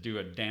Duck to do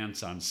a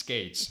dance on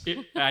skates.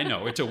 I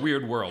know, it's a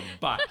weird world,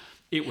 but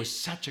it was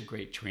such a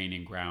great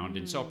training ground.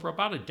 And so for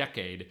about a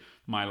decade,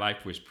 my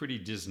life was pretty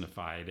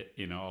Disneyfied,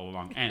 all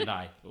along, and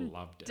I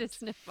loved it.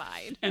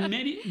 Disneyfied. And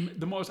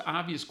the most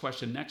obvious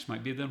question next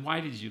might be, then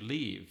why did you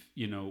leave,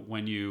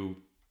 when you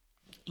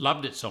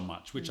loved it so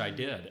much, which I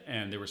did,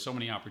 and there were so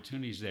many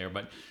opportunities there.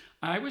 But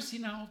I was,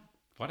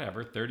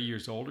 30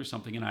 years old or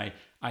something, and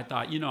I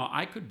thought,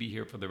 I could be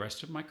here for the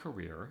rest of my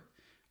career,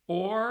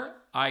 or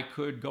I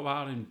could go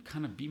out and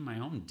kind of be my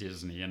own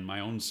Disney in my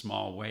own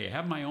small way,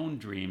 have my own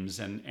dreams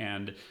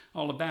and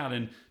all of that.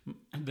 And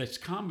this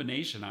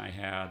combination I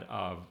had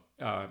of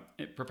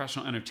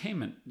professional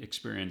entertainment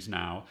experience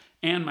now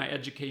and my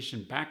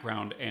education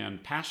background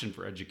and passion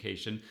for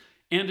education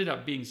ended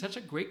up being such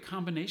a great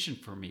combination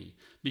for me,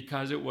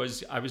 because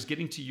I was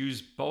getting to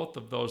use both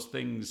of those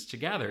things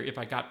together if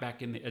I got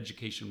back in the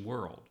education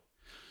world.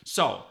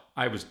 So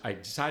I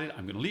decided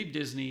I'm going to leave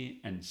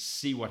Disney and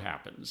see what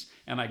happens.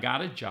 And I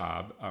got a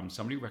job.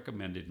 Somebody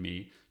recommended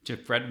me to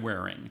Fred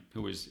Waring,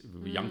 who was,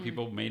 young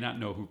people may not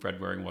know who Fred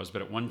Waring was,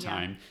 but at one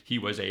time he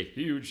was a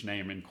huge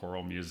name in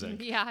choral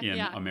music in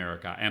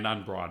America and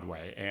on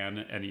Broadway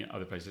and any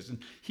other places. And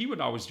he would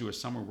always do a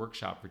summer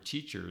workshop for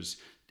teachers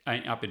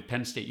up in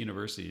Penn State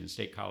University in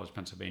State College,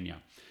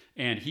 Pennsylvania.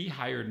 And he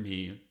hired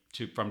me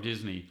from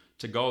Disney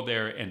to go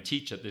there and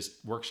teach at this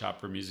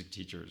workshop for music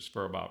teachers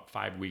for about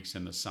 5 weeks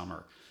in the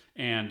summer,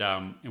 and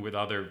with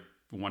other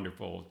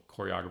wonderful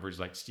choreographers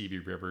like Stevie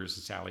Rivers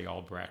and Sally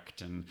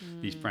Albrecht and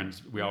these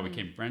friends. We all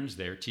became friends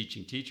there,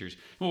 teaching teachers.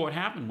 Well, what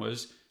happened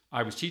was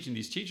I was teaching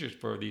these teachers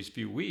for these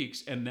few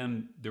weeks, and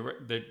then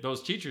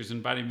those teachers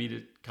invited me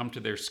to come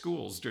to their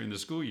schools during the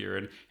school year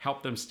and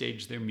help them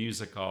stage their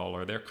musical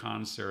or their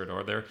concert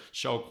or their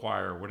show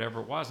choir,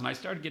 whatever it was. And I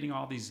started getting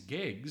all these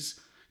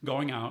gigs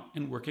going out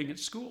and working at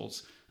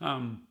schools.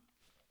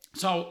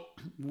 So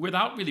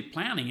without really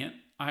planning it,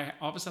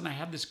 all of a sudden I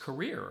had this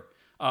career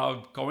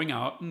of going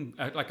out and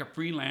like a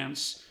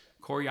freelance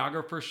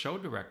choreographer, show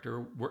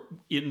director,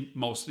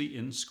 mostly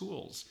in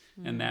schools,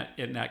 and that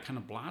kind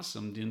of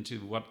blossomed into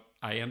what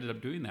I ended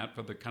up doing that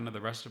for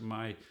the rest of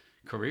my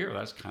career.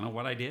 That's kind of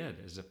what I did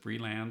as a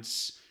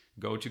freelance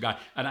go-to guy.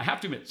 And I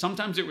have to admit,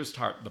 sometimes it was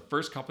hard. The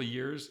first couple of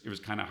years, it was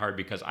kind of hard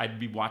because I'd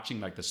be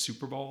watching like the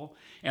Super Bowl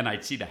and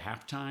I'd see the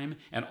halftime,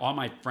 and all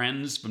my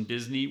friends from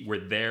Disney were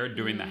there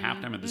during the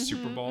halftime of the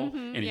Super Bowl.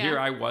 And here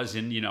I was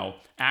in,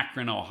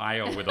 Akron,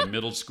 Ohio with a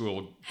middle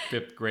school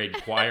 5th grade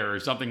choir or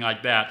something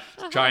like that,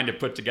 trying to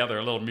put together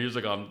a little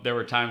musical. There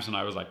were times when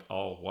I was like,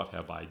 oh, what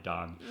have I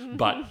done?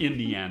 But in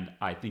the end,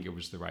 I think it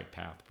was the right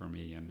path for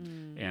me.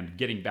 And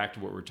getting back to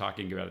what we were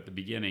talking about at the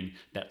beginning,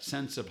 that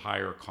sense of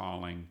higher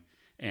calling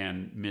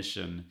and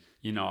mission.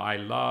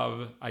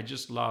 I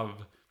just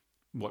love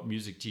what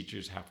music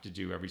teachers have to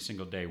do every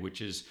single day,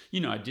 which is,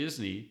 at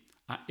Disney,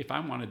 if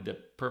I wanted the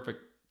perfect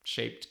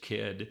shaped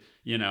kid,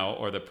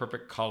 or the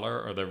perfect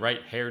color or the right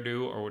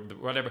hairdo or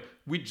whatever,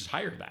 we'd just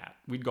hire that.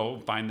 We'd go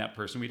find that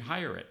person, we'd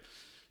hire it.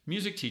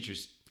 Music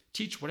teachers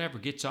teach whatever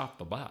gets off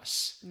the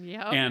bus.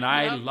 Yep, and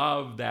I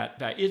love that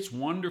it's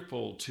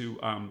wonderful to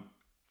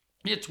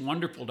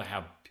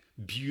have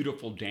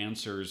beautiful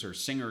dancers or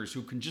singers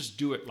who can just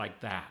do it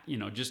like that,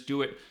 just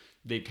do it.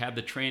 They've had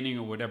the training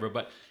or whatever,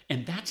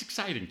 and that's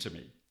exciting to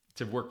me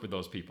to work with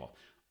those people.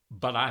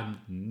 But I'm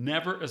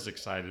never as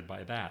excited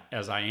by that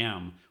as I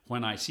am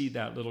when I see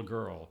that little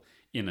girl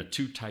in a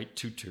too tight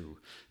tutu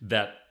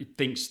that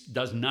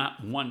does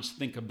not once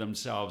think of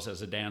themselves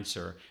as a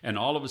dancer, and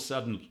all of a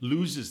sudden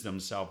loses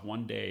themselves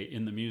one day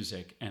in the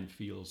music and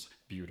feels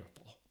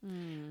beautiful.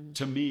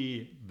 To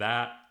me,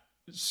 that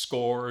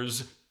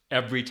scores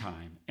every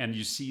time, and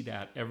you see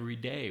that every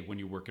day when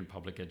you work in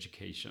public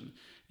education,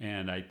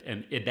 and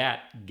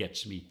that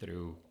gets me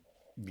through.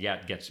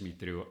 That gets me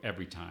through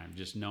every time.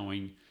 Just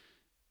knowing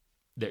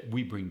that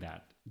we bring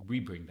that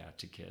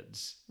to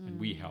kids, and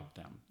we help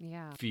them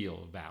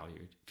feel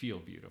valued, feel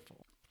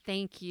beautiful.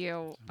 Thank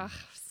you.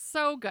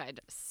 So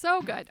good.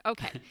 So good.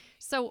 Okay.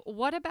 So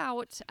what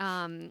about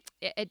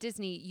at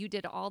Disney, you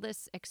did all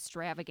this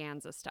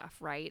extravaganza stuff,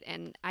 right?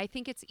 And I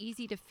think it's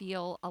easy to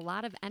feel a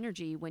lot of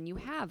energy when you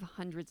have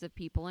hundreds of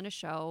people in a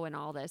show and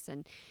all this,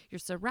 and you're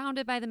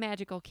surrounded by the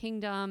magical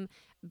kingdom,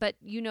 but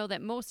you know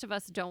that most of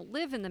us don't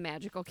live in the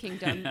magical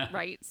kingdom,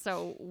 right?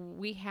 So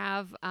we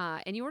have,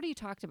 and you already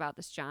talked about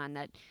this, John,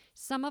 that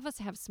some of us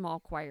have small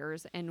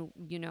choirs, and,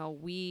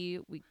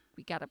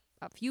 we got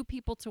a few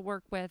people to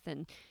work with,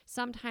 and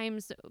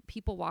sometimes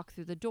people walk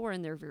through the door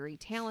and they're very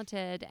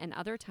talented, and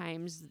other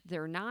times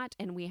they're not,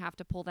 and we have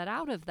to pull that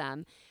out of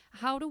them.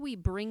 How do we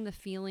bring the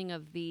feeling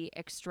of the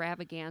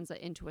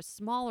extravaganza into a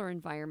smaller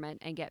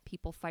environment and get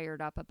people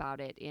fired up about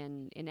it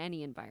in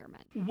any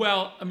environment?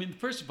 Well,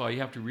 first of all, you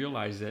have to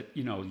realize that,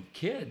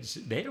 kids,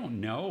 they don't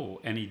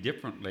know any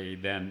differently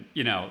than,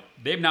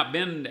 they've not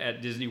been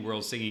at Disney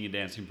World singing and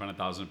dancing in front of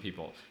thousands of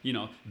people.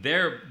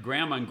 Their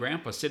grandma and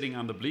grandpa sitting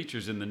on the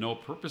bleachers in the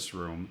no-purpose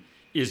room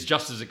is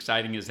just as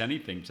exciting as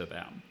anything to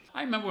them.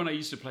 I remember when I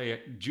used to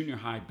play junior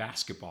high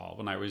basketball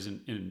when I was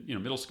in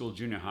middle school,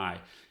 junior high,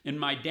 and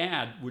my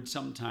dad would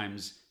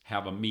sometimes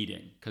have a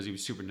meeting because he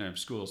was superintendent of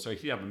schools, so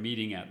he'd have a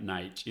meeting at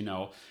night,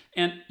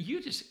 and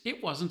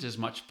it wasn't as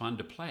much fun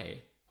to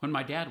play when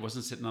my dad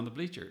wasn't sitting on the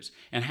bleachers.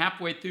 And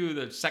halfway through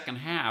the second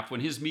half, when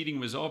his meeting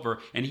was over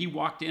and he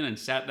walked in and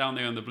sat down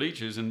there on the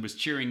bleachers and was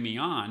cheering me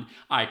on,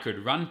 I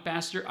could run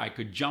faster, I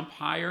could jump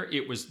higher.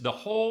 The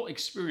whole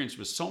experience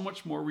was so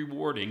much more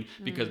rewarding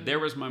because there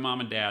was my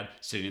mom and dad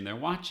sitting there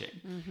watching.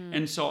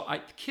 And so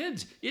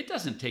kids, it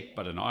doesn't take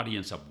but an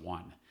audience of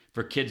one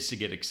for kids to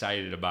get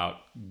excited about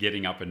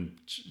getting up and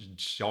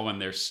showing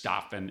their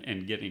stuff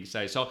and getting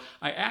excited. So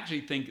I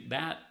actually think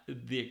that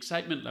the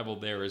excitement level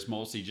there is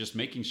mostly just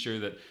making sure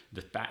that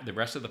the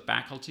rest of the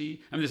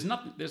faculty,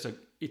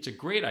 it's a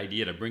great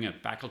idea to bring a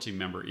faculty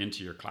member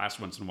into your class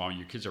once in a while when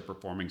your kids are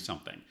performing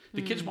something.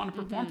 The kids want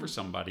to perform for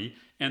somebody,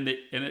 and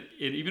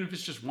even if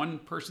it's just one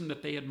person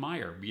that they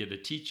admire, be it a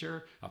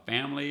teacher, a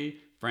family,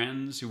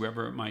 friends,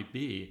 whoever it might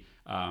be,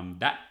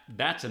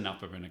 that's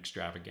enough of an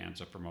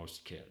extravaganza for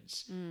most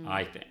kids,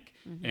 I think.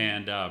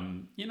 And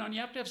and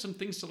you have to have some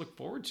things to look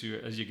forward to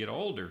as you get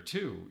older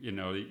too.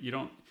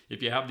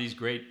 If you have these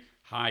great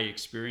high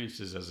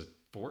experiences as a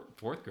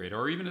fourth grade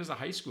or even as a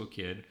high school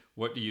kid,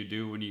 what do you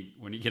do when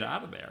you get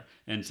out of there?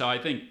 And so I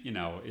think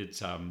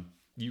it's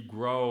you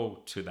grow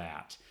to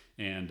that,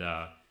 and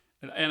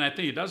I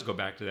think it does go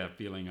back to that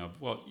feeling of,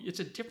 well, it's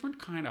a different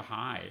kind of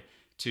high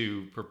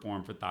to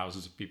perform for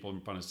thousands of people in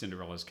front of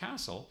Cinderella's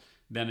castle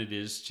than it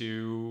is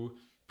to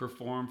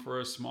perform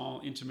for a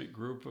small, intimate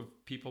group of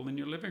people in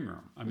your living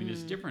room. I mean,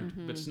 it's different,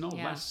 but it's no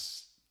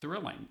less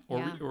thrilling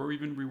or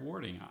even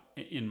rewarding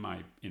in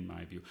my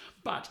view.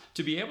 But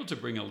to be able to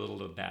bring a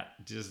little of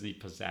that Disney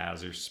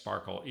pizzazz or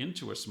sparkle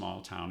into a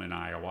small town in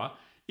Iowa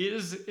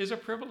is a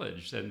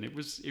privilege, and it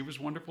was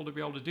wonderful to be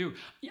able to do.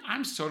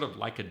 I'm sort of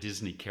like a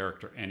Disney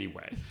character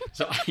anyway,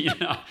 so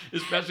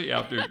especially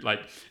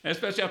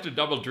after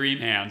Double Dream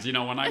Hands,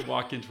 when I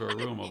walk into a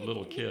room of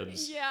little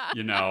kids,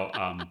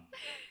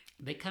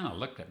 they kind of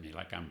look at me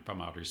like I'm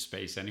from outer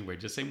space anyway,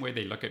 just the same way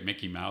they look at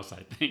Mickey Mouse,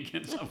 I think,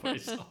 in some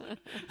ways. So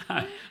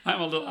I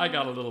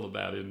got a little of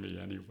that in me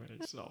anyway.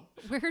 So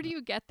where do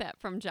you get that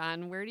from,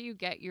 John? Where do you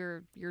get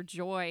your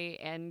joy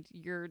and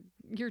your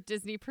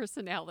Disney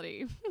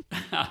personality?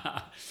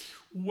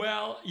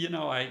 Well,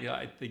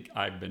 I think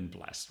I've been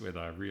blessed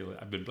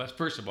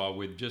first of all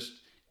with just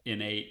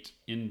innate,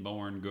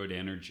 inborn good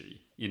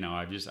energy.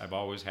 I've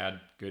always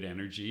had good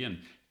energy and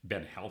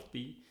been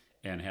healthy,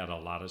 and had a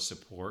lot of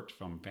support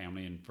from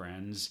family and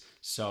friends.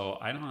 So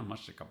I don't have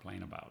much to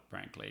complain about,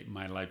 frankly.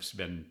 My life's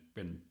been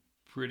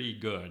pretty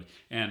good.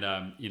 And,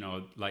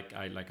 like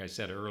I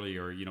said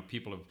earlier,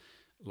 people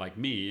like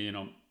me,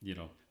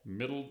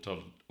 middle to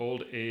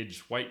old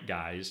age white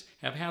guys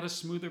have had a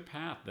smoother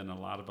path than a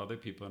lot of other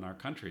people in our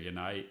country. And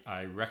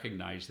I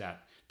recognize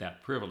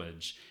that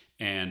privilege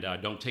and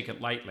don't take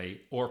it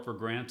lightly or for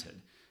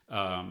granted.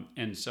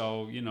 And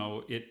so,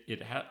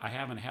 I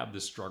haven't had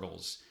the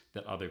struggles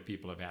that other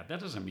people have had.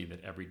 That doesn't mean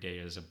that every day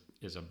is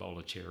a bowl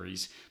of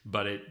cherries,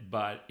 but it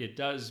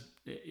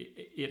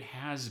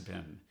has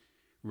been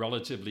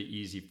relatively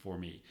easy for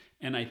me.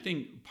 And I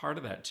think part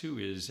of that too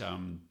is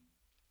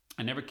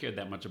I never cared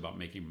that much about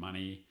making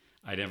money.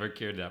 I never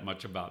cared that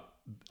much about.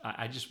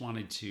 I just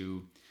wanted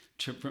to.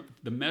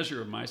 The measure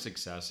of my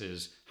success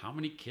is how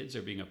many kids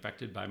are being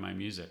affected by my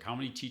music, how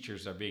many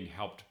teachers are being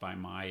helped by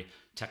my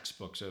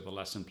textbooks or the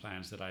lesson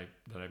plans that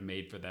I've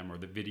made for them or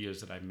the videos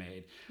that I've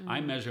made. Mm-hmm.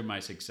 I measure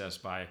my success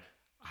by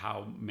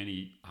how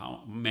many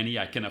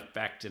I can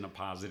affect in a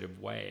positive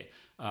way,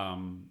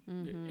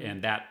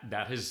 and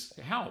that has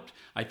helped.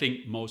 I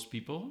think most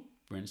people,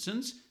 for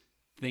instance,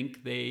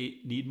 think they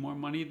need more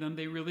money than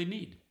they really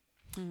need.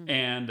 Mm-hmm.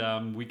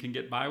 And we can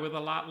get by with a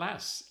lot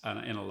less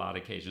in a lot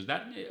of occasions.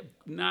 That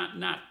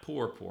not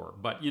poor,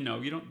 but you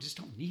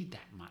don't need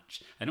that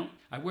much.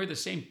 I wear the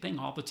same thing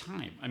all the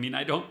time. I mean,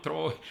 I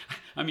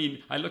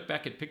look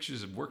back at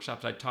pictures of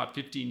workshops I taught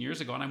 15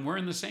 years ago, and I'm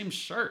wearing the same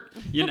shirt.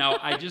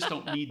 I just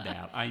don't need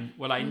that.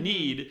 What I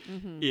need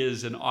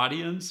is an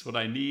audience. What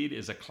I need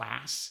is a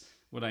class.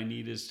 What I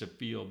need is to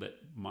feel that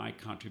my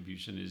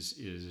contribution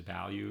is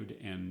valued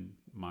and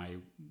my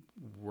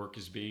work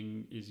is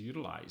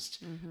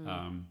utilized.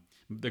 Mm-hmm.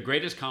 The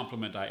greatest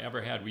compliment I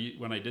ever had,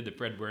 when I did the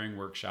Fred Waring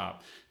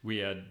workshop, we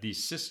had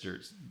these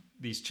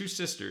two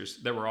sisters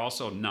that were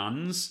also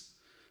nuns.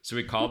 So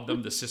we called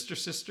them the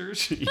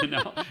sisters,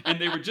 and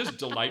they were just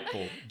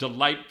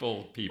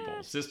delightful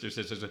people,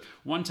 sisters.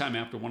 One time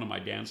after one of my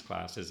dance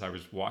classes, I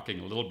was walking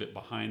a little bit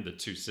behind the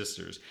two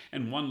sisters,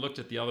 and one looked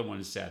at the other one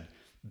and said,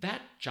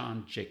 "That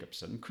John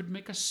Jacobson could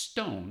make a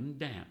stone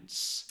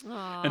dance."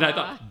 Aww. And I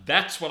thought,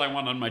 that's what I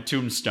want on my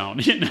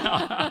tombstone.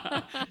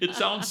 It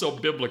sounds so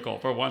biblical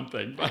for one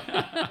thing, but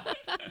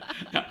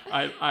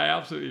I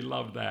absolutely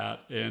love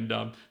that. And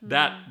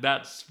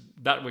that's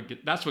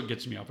what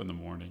gets me up in the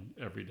morning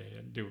every day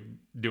and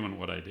doing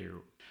what I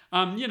do.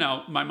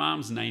 My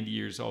mom's 90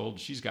 years old.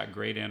 She's got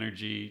great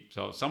energy.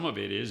 So some of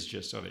it is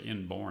just sort of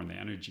inborn, the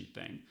energy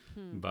thing.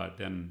 But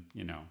then,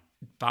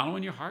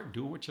 following your heart,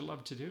 doing what you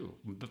love to do.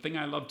 The thing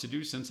I love to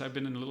do since I've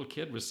been a little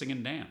kid was sing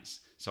and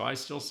dance. So I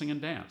still sing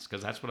and dance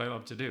because that's what I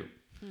love to do.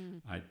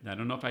 I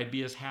don't know if I'd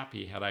be as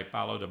happy had I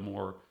followed a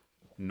more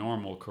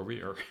normal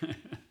career.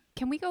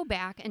 Can we go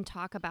back and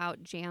talk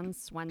about Jan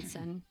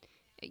Swenson?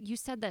 You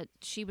said that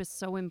she was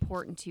so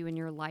important to you in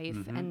your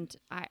life, and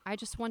I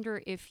just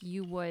wonder if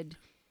you would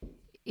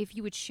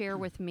share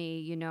with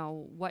me,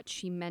 what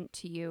she meant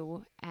to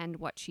you and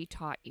what she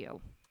taught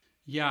you.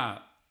 Yeah.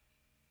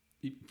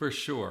 For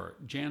sure.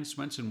 Jan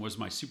Swenson was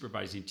my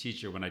supervising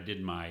teacher when I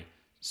did my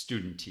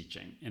student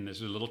teaching in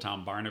this little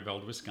town,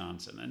 Barneveld,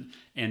 Wisconsin.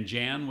 And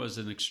Jan was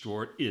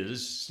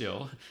is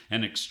still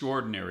an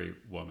extraordinary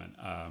woman.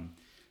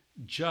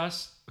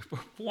 Just for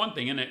one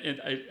thing, and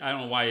I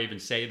don't know why I even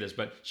say this,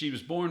 but she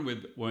was born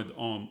with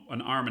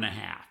an arm and a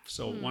half.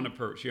 So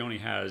she only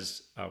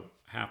has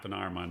half an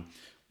arm on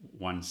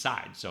one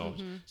side. So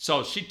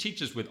she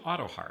teaches with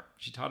auto harp.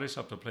 She taught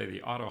herself to play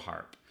the auto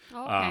harp.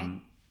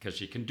 Because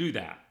she can do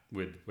that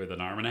with an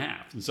arm and a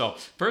half. And so,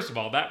 first of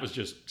all, that was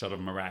just sort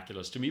of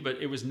miraculous to me, but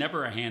it was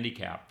never a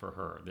handicap for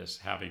her. This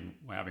having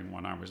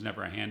one arm was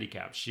never a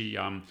handicap. She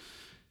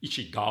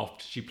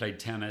golfed, she played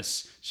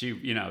tennis, she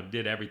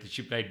did everything.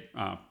 She played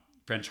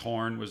French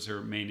horn was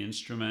her main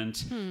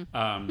instrument,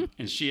 and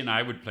she and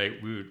I would play.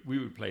 We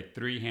would play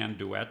 3-hand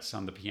duets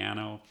on the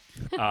piano.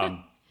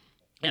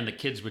 And the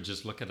kids would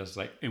just look at us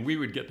like, and we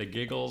would get the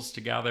giggles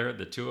together,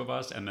 the two of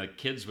us, and the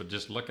kids would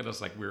just look at us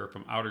like we were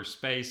from outer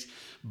space.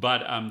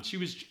 But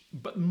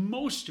but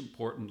most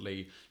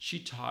importantly, she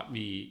taught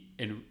me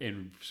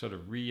and sort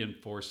of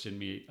reinforced in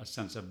me a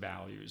sense of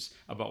values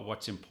about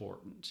what's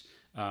important.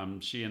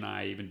 She and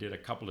I even did a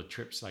couple of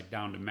trips like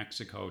down to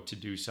Mexico to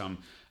do some,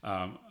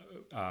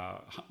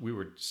 we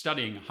were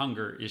studying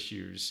hunger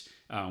issues.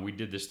 We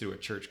did this through a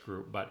church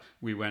group, but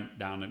we went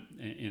down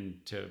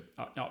into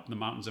up in the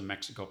mountains of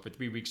Mexico for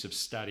 3 weeks of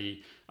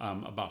study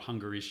about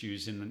hunger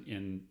issues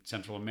in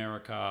Central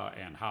America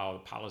and how the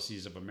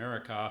policies of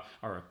America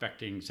are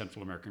affecting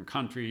Central American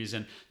countries.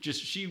 And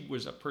just she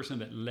was a person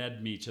that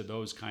led me to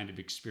those kind of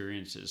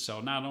experiences.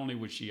 So not only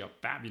was she a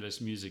fabulous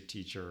music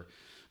teacher,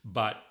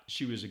 but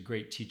she was a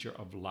great teacher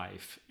of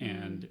life,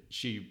 and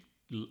she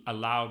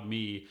allowed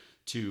me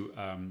to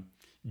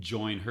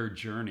join her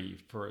journey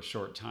for a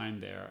short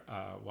time there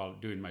while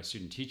doing my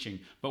student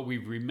teaching. But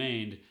we've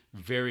remained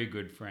very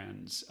good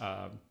friends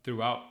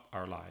throughout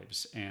our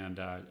lives, and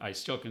I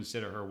still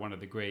consider her one of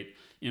the great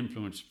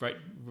influences.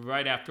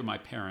 Right after my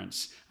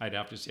parents, I'd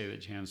have to say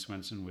that Jan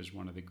Swenson was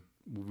one of the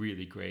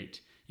really great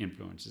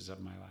influences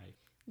of my life.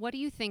 What do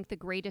you think the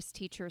greatest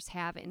teachers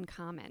have in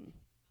common?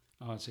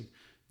 Oh,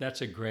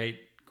 that's a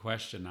great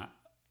question.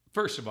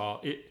 First of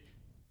all,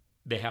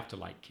 they have to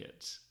like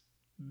kids.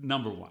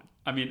 Number one.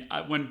 I mean,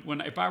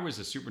 if I was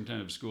a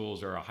superintendent of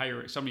schools or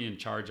somebody in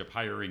charge of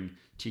hiring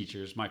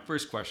teachers, my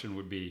first question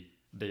would be,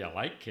 do you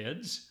like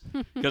kids?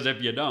 Because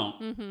if you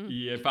don't,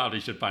 you probably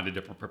should find a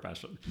different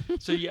profession.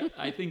 So yeah,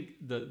 I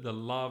think the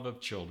love of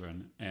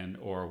children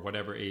or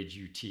whatever age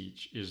you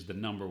teach is the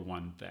number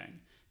one thing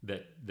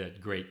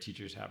that great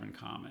teachers have in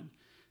common.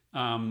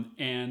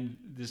 And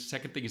the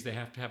second thing is they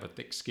have to have a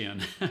thick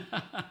skin.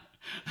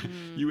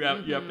 You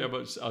have to have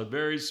a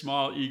very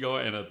small ego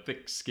and a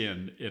thick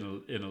skin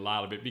in a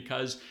lot of it,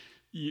 because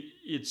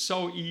it's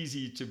so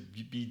easy to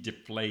be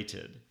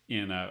deflated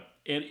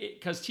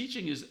because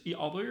teaching is,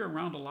 although you're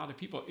around a lot of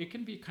people, it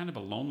can be kind of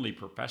a lonely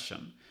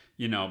profession.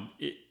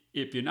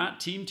 If you're not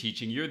team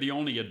teaching, you're the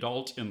only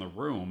adult in the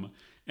room.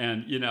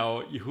 And,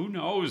 who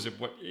knows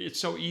it's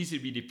so easy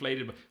to be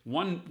deflated.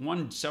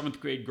 One seventh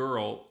grade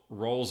girl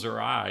rolls her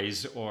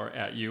eyes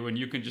at you, and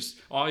you can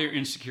all your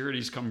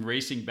insecurities come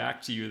racing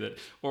back to you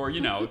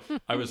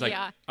I was like,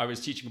 yeah. I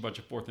was teaching a bunch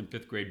of 4th and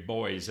 5th grade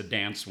boys a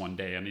dance one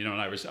day, and, and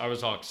I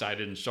was all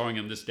excited and showing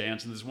them this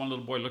dance. And this one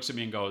little boy looks at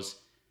me and goes,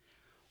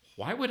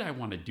 why would I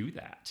want to do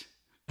that?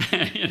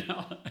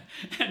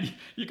 And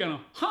you go,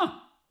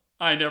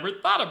 I never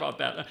thought about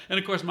that. And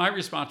of course, my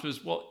response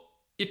was, well,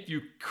 if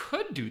you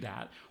could do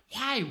that,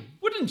 why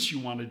wouldn't you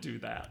want to do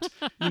that?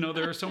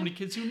 There are so many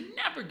kids who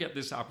never get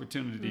this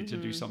opportunity to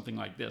do something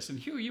like this. And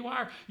here you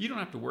are. You don't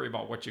have to worry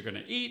about what you're going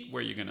to eat,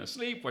 where you're going to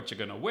sleep, what you're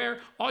going to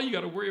wear. All you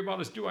got to worry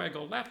about is, do I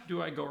go left?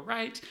 Do I go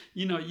right?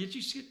 You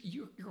just get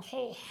your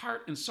whole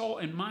heart and soul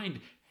and mind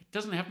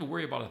doesn't have to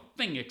worry about a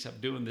thing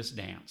except doing this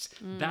dance.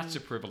 That's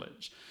a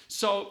privilege.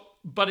 So,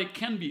 but it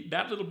can be,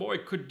 that little boy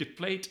could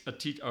deflate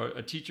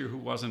a teacher who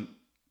wasn't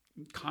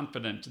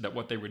confident that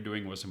what they were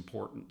doing was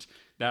important.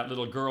 That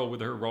little girl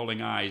with her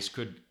rolling eyes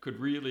could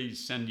really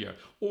send you,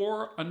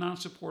 or a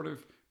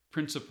non-supportive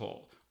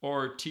principal,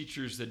 or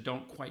teachers that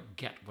don't quite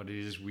get what it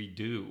is we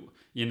do.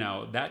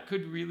 That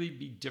could really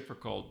be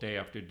difficult day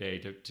after day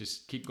to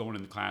keep going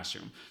in the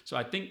classroom. So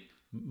I think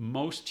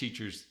most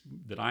teachers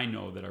that I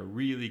know that are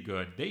really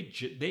good,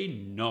 they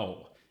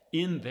know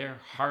in their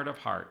heart of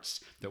hearts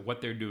that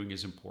what they're doing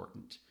is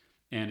important.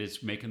 And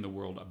it's making the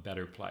world a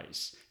better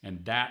place.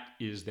 And that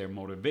is their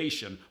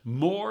motivation,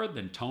 more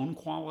than tone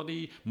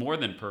quality, more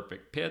than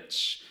perfect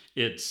pitch.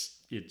 It's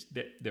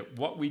that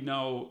what we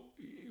know,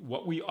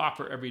 what we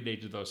offer every day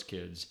to those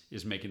kids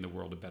is making the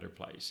world a better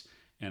place.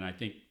 And I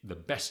think the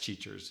best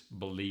teachers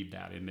believe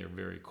that in their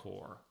very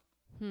core.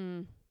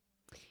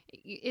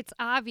 It's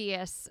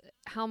obvious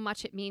how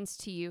much it means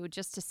to you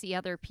just to see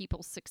other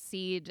people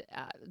succeed,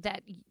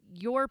 that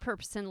your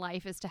purpose in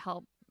life is to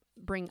help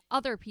bring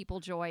other people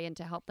joy and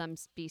to help them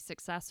be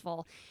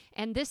successful.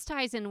 And this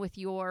ties in with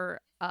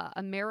your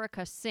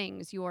America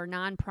Sings, your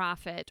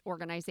nonprofit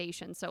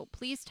organization. So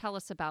please tell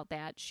us about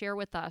that. Share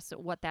with us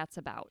what that's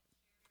about.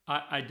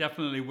 I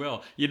definitely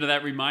will.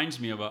 That reminds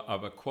me of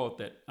a quote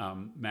that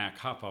Mac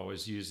Huff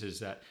always uses,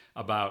 that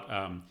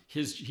about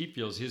he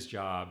feels his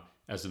job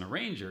as an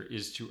arranger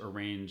is to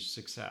arrange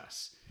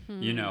success.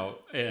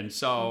 And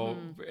so,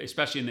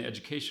 especially in the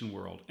education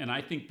world. And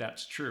I think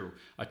that's true.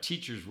 A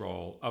teacher's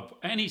role of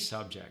any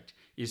subject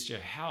is to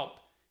help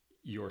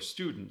your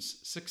students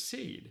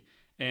succeed.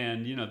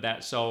 And,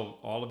 so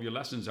all of your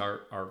lessons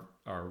are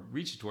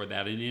reaching toward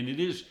that. And it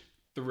is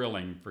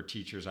thrilling for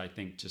teachers, I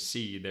think, to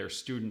see their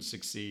students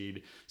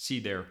succeed, see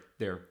their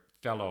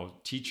fellow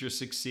teachers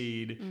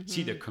succeed,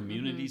 see their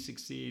community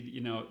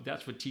succeed.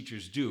 That's what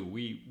teachers do.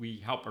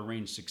 We help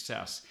arrange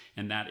success,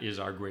 and that is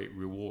our great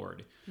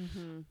reward.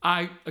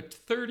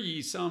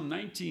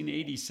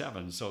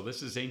 1987, so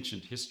this is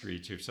ancient history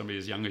to somebody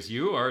as young as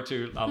you or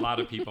to a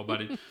lot of people,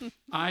 but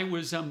I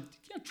was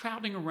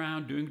traveling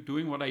around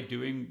doing what I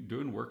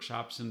doing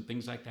workshops and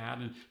things like that.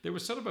 And there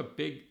was sort of a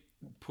big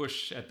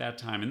push at that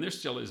time, and there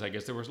still is, I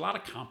guess. There was a lot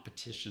of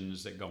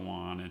competitions that go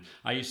on, and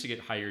I used to get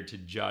hired to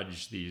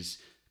judge these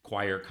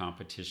choir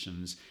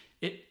competitions.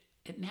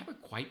 It never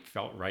quite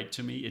felt right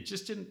to me. It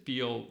just didn't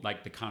feel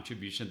like the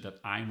contribution that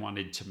I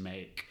wanted to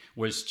make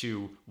was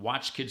to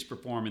watch kids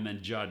perform and then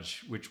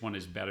judge which one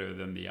is better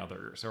than the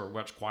others, or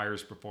watch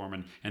choirs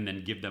perform and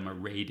then give them a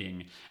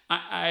rating.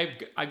 I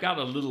got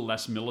a little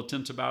less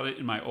militant about it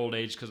in my old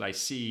age because I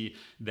see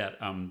that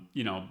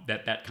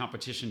that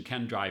competition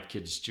can drive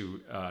kids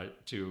to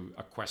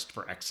a quest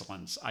for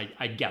excellence.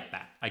 I get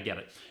that. I get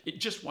it. It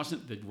just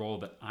wasn't the role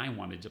that I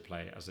wanted to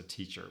play as a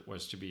teacher,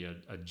 was to be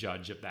a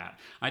judge of that.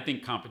 I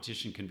think competition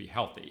can be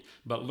healthy,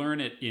 but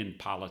learn it in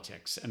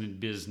politics and in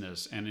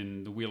business and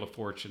in the Wheel of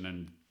Fortune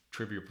and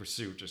Trivial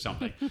Pursuit or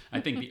something.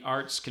 I think the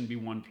arts can be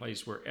one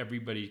place where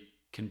everybody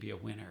can be a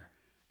winner.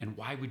 And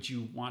why would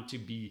you want to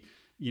be,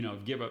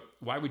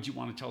 why would you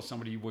want to tell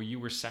somebody, well, you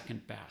were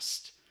second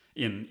best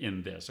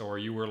in this, or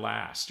you were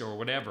last, or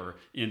whatever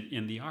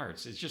in the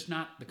arts? It's just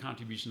not the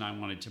contribution I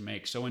wanted to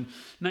make. So in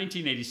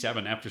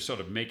 1987, after sort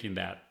of making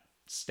that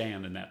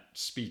stand in that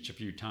speech a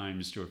few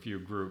times to a few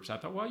groups, I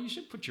thought, well, you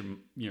should put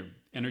your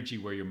energy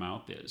where your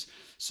mouth is.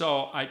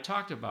 So I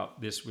talked about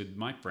this with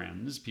my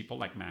friends, people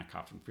like Matt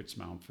Hoff and Fritz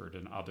Mountford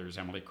and others,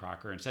 Emily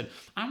Crocker, and said,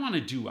 I want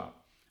to do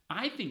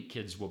I think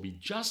kids will be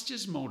just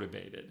as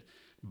motivated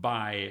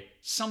by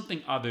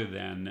something other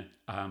than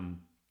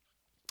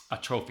a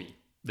trophy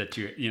that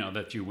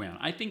you win.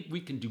 I think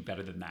we can do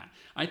better than that.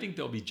 I think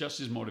they'll be just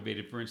as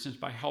motivated, for instance,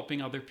 by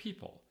helping other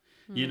people.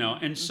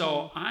 And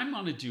so I'm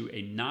going to do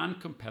a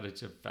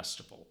non-competitive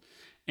festival,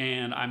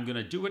 and I'm going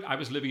to do it. I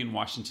was living in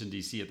Washington,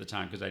 D.C. at the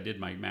time because I did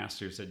my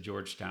master's at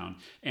Georgetown.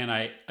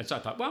 And so I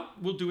thought, well,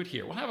 we'll do it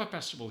here. We'll have a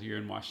festival here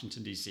in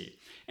Washington, D.C.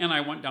 And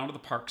I went down to the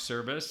Park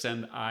Service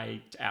and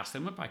I asked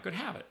them if I could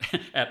have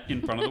it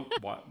in front of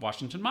the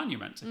Washington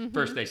Monument.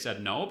 First they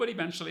said no, but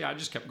eventually I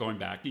just kept going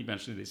back. And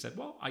eventually they said,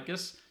 well, I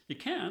guess you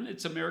can.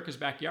 It's America's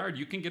backyard.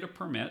 You can get a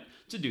permit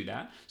to do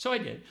that. So I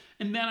did.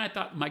 And then I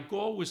thought my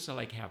goal was to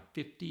have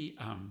 50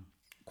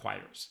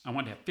 choirs. I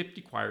wanted to have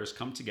 50 choirs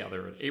come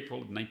together in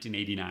April of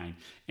 1989.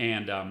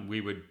 And we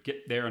would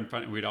get there in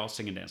front and we'd all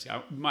sing and dance.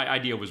 My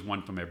idea was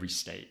one from every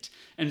state.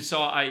 And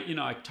so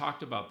I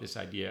talked about this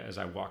idea as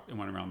I walked and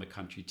went around the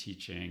country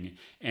teaching.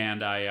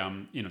 And I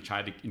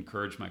tried to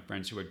encourage my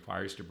friends who had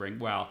choirs to bring,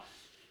 well,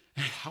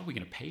 how are we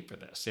going to pay for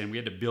this? And we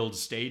had to build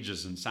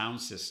stages and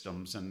sound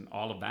systems and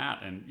all of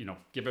that, and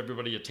give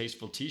everybody a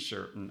tasteful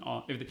T-shirt and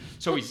all everything.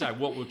 So we decided,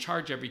 well, we'll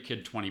charge every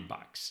kid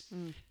 $20.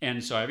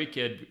 And so every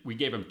kid, we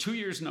gave them 2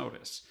 years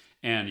notice,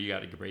 and you got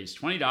to raise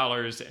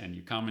 $20, and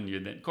you come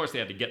and then, of course, they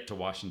had to get to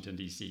Washington,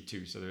 D.C.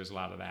 too, so there was a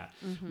lot of that.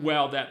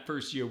 Well, that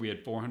first year we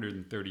had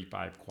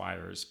 435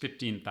 choirs,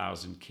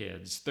 15,000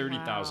 kids,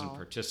 30,000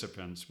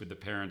 participants with the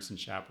parents and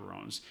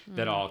chaperones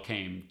that all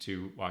came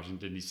to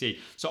Washington, D.C.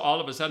 So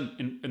all of a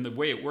sudden, and the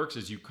way it works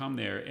is you come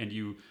there and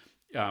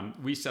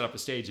we set up a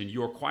stage and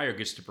your choir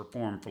gets to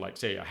perform for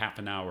say a half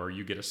an hour.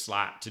 You get a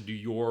slot to do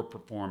your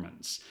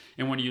performance.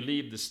 And when you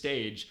leave the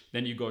stage,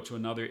 then you go to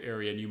another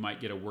area and you might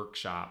get a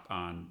workshop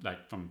on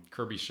from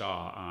Kirby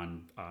Shaw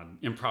on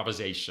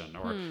improvisation,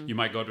 or you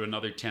might go to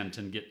another tent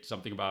and get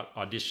something about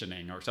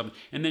auditioning or something.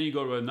 And then you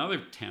go to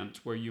another tent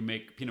where you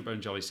make peanut butter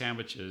and jelly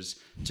sandwiches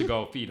to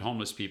go feed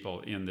homeless people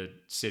in the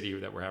city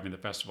that we're having the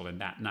festival in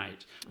that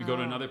night. We go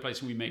to another place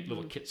and we make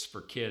little kits for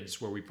kids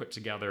where we put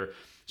together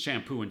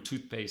shampoo and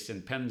toothpaste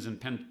and pens and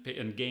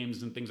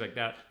games and things like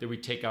that we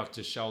take out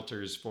to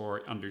shelters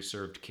for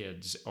underserved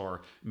kids,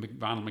 or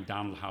Ronald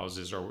McDonald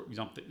houses, or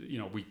something,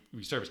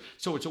 we service.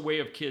 So it's a way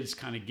of kids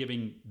kind of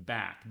giving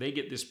back. They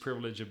get this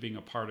privilege of being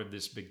a part of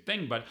this big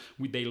thing, but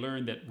they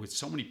learn that with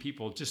so many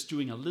people, just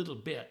doing a little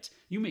bit,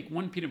 you make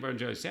one peanut butter and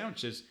jelly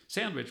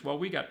sandwich. Well,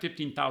 we got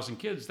 15,000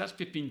 kids. That's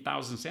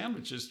 15,000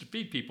 sandwiches to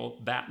feed people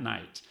that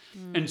night.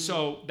 And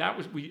so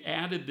we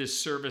added this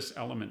service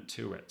element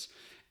to it.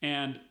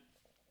 And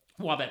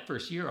well, that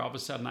first year, all of a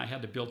sudden, I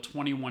had to build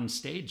 21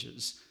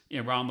 stages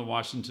around the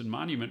Washington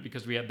Monument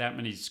because we had that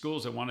many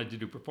schools that wanted to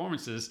do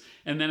performances.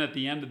 And then at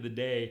the end of the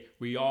day,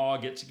 we all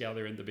get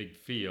together in the big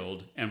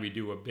field and we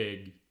do a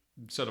big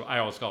I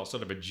always call it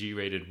sort of a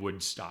G-rated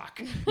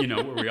Woodstock,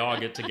 where we all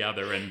get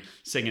together and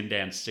sing and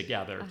dance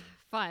together.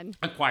 Fun.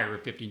 A choir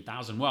of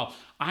 15,000. Well,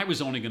 I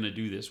was only going to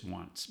do this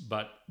once,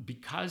 but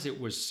because it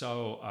was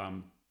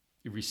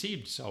it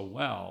received so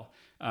well,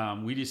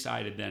 we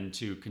decided then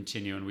to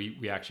continue, and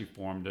we actually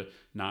formed a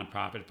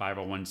nonprofit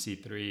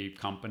 501c3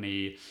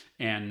 company,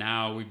 and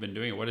now we've been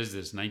doing it. What is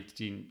this?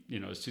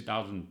 It's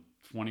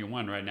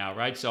 2021 right now,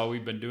 right? So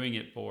we've been doing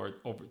it for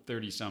over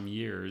 30 some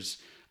years.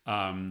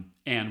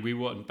 And we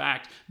will, in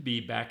fact, be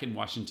back in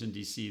Washington,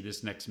 D.C.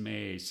 this next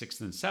May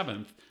 6th and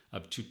 7th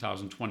of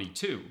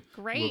 2022.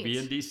 Great. We'll be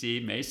in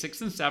D.C. May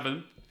 6th and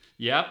 7th.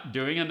 Yep,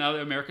 doing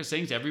another America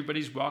Sings.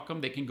 Everybody's welcome.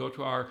 They can go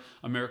to our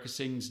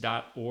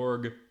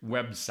americasings.org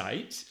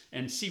website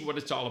and see what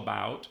it's all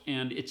about.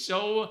 And it's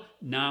so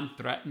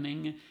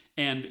non-threatening.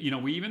 And,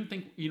 we even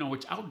think,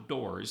 it's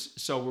outdoors.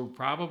 So we're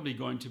probably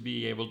going to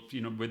be able,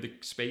 with the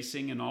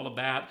spacing and all of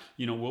that,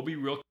 we'll be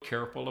real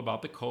careful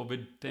about the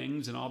COVID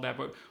things and all that.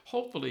 But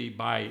hopefully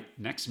by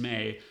next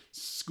May,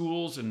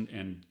 schools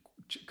and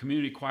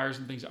community choirs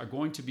and things are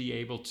going to be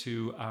able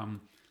to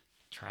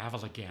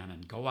travel again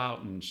and go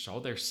out and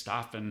show their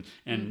stuff and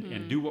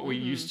do what we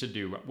used to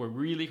do. We're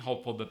really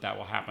hopeful that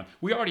will happen.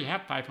 We already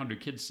have 500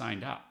 kids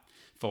signed up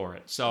for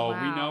it. So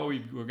we know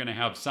we're going to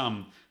have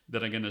some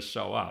that are going to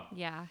show up.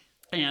 Yeah.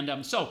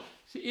 And so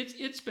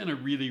it's been a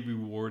really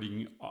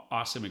rewarding,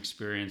 awesome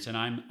experience. And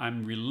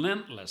I'm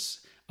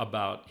relentless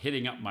about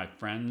hitting up my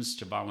friends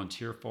to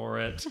volunteer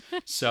for it.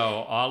 So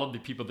all of the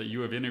people that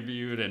you have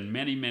interviewed and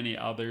many, many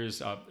others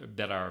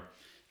that are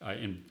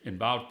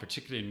involved,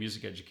 particularly in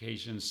music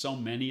education, so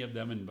many of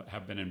them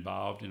have been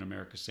involved in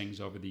America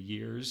Sings over the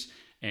years.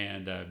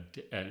 And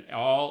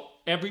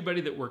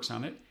everybody that works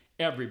on it,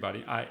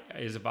 everybody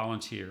is a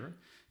volunteer.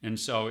 And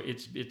so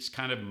it's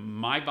kind of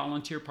my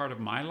volunteer part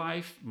of my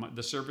life,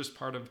 the service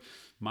part of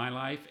my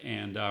life,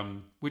 and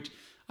which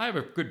I have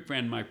a good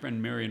friend, my friend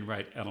Marion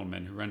Wright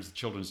Edelman, who runs the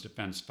Children's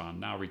Defense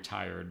Fund, now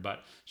retired,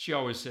 but she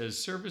always says,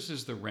 service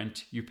is the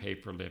rent you pay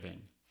for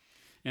living.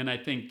 And I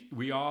think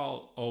we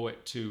all owe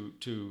it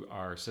to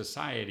our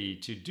society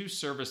to do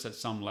service at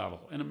some level.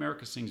 And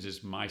America Sings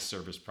is my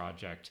service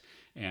project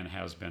and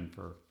has been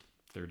for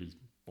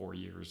 34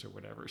 years or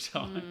whatever.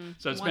 So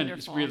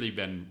it's really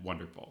been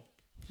wonderful.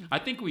 I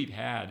think we've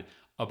had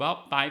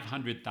about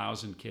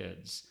 500,000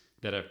 kids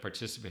that have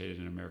participated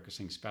in America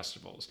Sings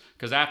festivals.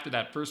 Because after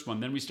that first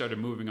one, then we started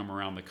moving them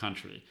around the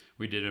country.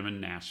 We did them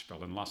in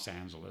Nashville and Los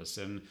Angeles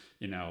and,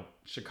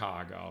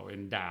 Chicago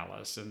and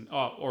Dallas and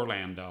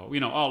Orlando. We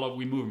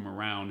move them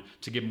around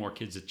to give more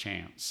kids a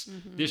chance.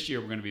 Mm-hmm. This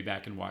year, we're going to be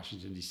back in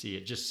Washington, D.C.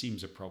 It just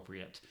seems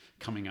appropriate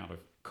coming out of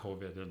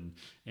COVID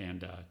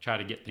and try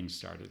to get things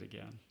started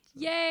again.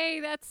 Yay,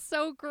 that's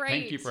so great.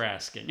 Thank you for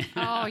asking.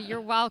 Oh,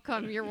 you're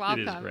welcome. You're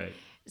welcome. It is great.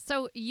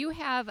 So you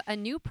have a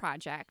new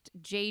project,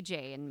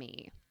 JJ and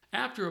Me.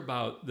 After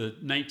about the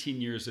 19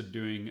 years of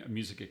doing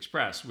Music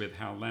Express with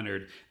Hal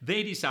Leonard,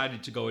 they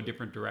decided to go a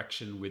different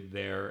direction with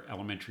their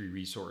elementary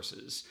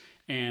resources.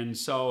 And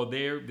so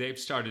they've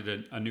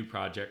started a new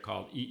project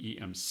called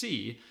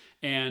EEMC.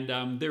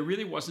 And there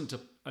really wasn't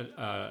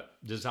a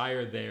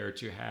desire there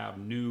to have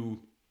new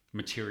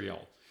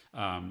material.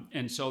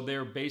 And so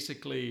they're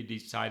basically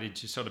decided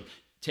to sort of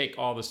take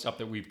all the stuff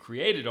that we've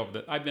created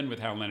I've been with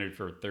Hal Leonard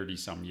for 30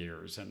 some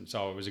years. And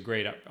so it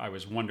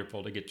was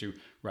wonderful to get to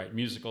write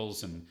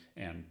musicals and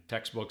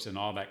textbooks and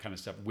all that kind of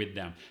stuff with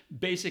them.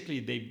 Basically,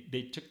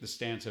 they took the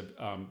stance of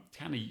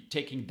kind of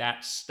taking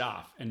that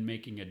stuff and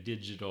making a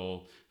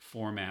digital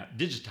format,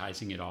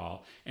 digitizing it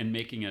all and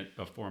making it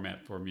a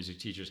format for music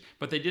teachers.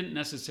 But they didn't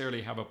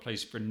necessarily have a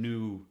place for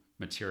new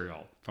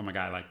material from a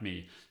guy like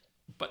me.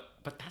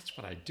 But that's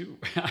what I do.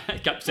 I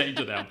kept saying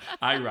to them,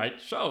 I write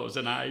shows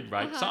and I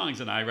write songs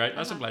and I write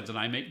lesson plans and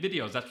I make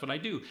videos. That's what I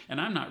do. And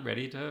I'm not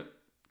ready to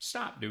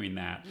stop doing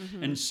that.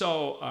 Mm-hmm. And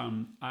so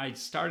I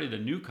started a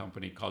new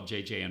company called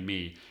JJ and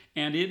Me.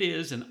 And it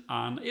is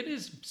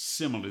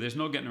similar. There's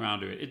no getting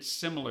around to it. It's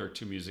similar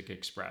to Music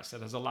Express.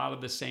 It has a lot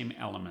of the same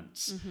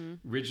elements.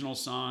 Mm-hmm. Original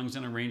songs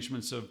and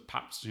arrangements of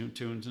pop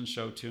tunes and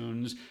show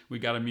tunes. We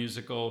got a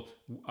musical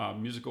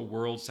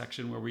world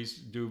section where we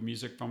do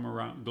music from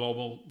around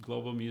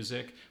global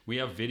music. We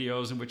have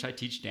videos in which I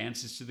teach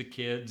dances to the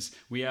kids.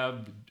 We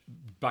have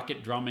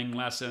bucket drumming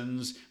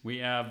lessons. We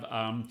have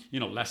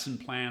lesson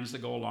plans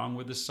that go along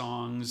with the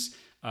songs.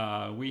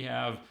 We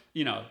have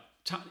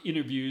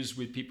interviews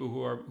with people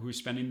who are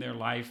spending their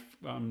life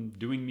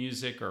doing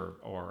music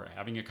or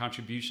having a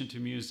contribution to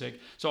music.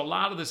 So a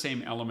lot of the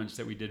same elements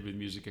that we did with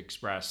Music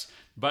Express,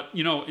 but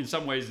in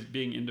some ways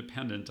being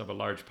independent of a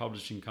large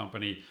publishing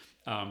company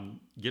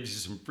gives you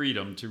some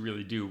freedom to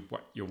really do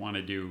what you want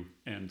to do.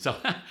 And so,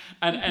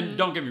 and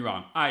don't get me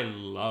wrong, I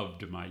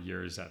loved my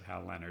years at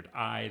Hal Leonard.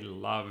 I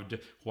loved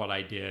what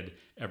I did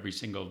every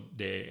single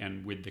day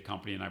and with the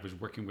company, and I was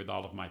working with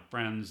all of my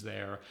friends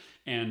there.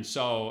 And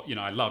so,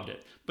 I loved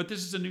it. But this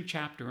is a new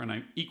chapter, and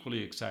I'm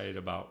equally excited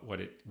about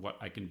what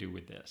I can do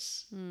with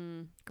this.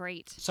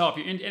 Great. So if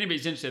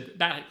anybody's interested,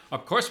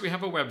 of course we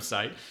have a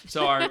website.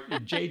 So our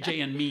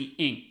JJ and Me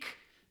Inc.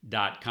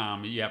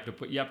 .com. You have to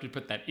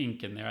put that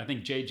ink in there. I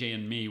think JJ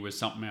and Me was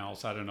something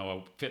else. I don't know,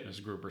 a fitness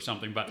group or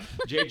something. But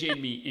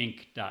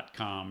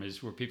jjandmeinc.com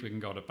is where people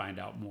can go to find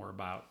out more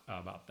about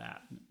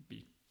that. It'd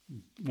be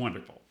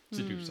wonderful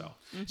to do so.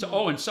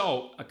 Mm-hmm.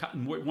 So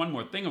one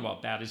more thing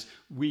about that is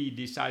we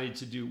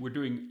decided we're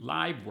doing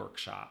live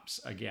workshops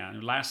again.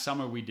 Last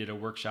summer we did a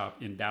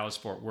workshop in Dallas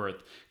Fort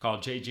Worth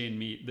called JJ and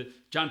Me, the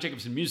John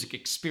Jacobson Music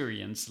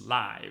Experience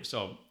Live.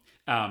 So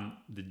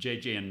the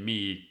JJ and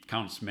Me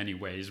counts many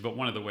ways, but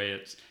one of the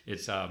ways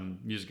it's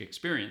music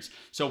experience.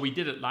 So we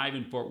did it live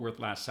in Fort Worth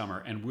last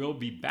summer, and we'll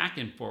be back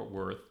in Fort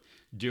Worth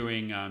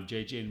doing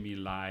JJ and Me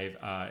Live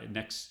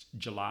next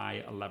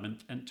July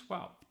 11th and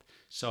 12th.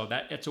 So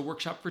it's a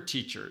workshop for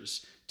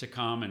teachers to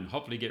come and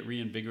hopefully get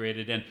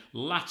reinvigorated. And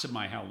lots of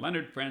my Hal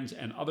Leonard friends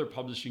and other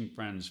publishing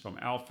friends from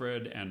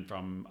Alfred and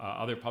from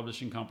other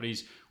publishing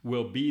companies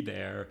will be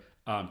there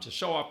to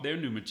show off their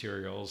new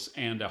materials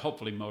and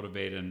hopefully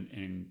motivate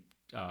and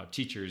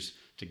teachers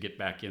to get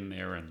back in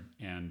there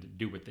and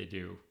do what they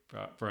do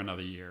for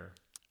another year.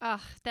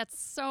 Oh, that's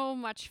so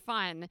much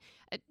fun.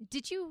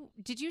 Did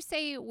you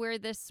say where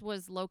this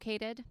was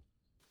located?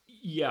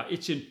 Yeah,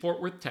 it's in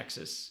Fort Worth,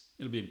 Texas.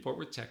 It'll be in Fort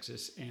Worth,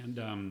 Texas, and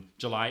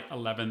July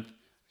 11th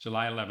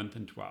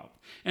and 12th.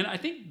 And I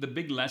think the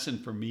big lesson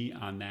for me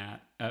on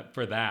that,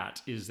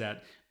 is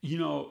that,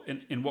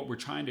 and what we're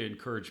trying to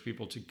encourage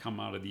people to come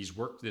out of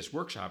this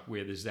workshop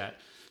with is that,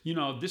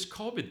 this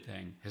COVID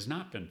thing has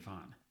not been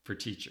fun for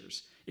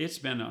teachers. It's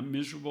been a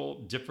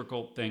miserable,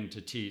 difficult thing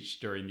to teach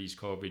during these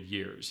COVID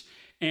years.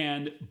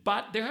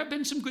 But there have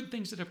been some good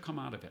things that have come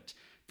out of it.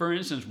 For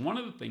instance, one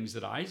of the things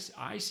that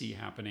I see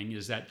happening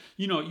is that,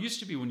 it used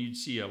to be when you'd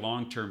see a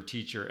long-term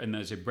teacher and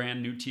there's a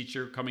brand new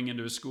teacher coming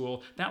into a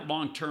school, that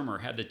long-termer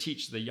had to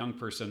teach the young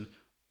person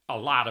a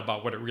lot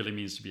about what it really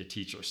means to be a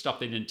teacher, stuff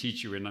they didn't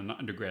teach you in an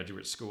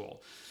undergraduate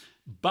school.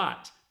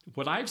 But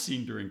what I've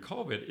seen during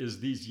COVID is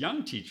these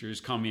young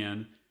teachers come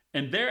in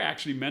and they're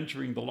actually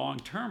mentoring the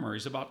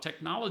long-termers about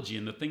technology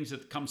and the things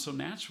that come so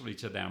naturally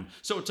to them.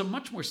 So it's a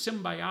much more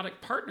symbiotic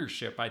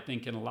partnership, I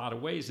think, in a lot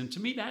of ways. And to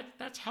me,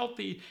 that's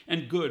healthy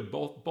and good.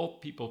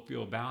 Both people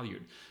feel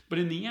valued. But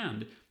in the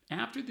end,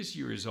 after this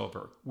year is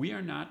over, we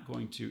are not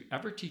going to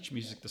ever teach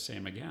music the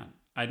same again.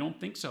 I don't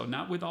think so.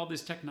 Not with all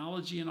this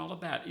technology and all of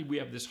that. We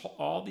have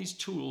all these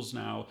tools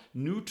now,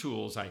 new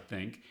tools, I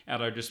think,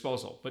 at our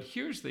disposal. But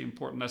here's the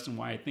important lesson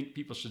why I think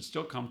people should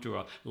still come to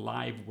a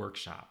live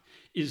workshop,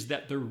 is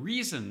that the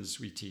reasons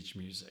we teach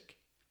music,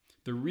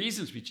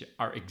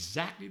 are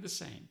exactly the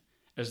same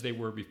as they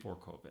were before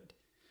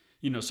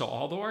COVID. So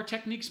although our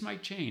techniques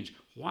might change,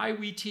 why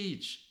we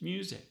teach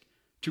music,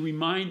 to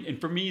remind,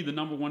 and for me, the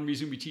number one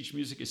reason we teach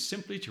music is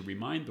simply to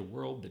remind the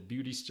world that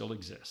beauty still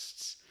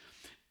exists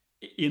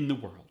in the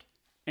world.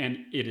 And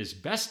it is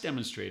best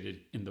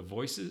demonstrated in the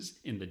voices,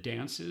 in the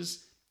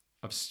dances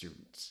of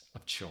students,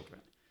 of children.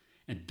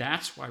 And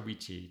that's why we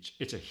teach.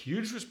 It's a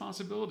huge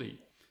responsibility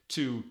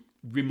to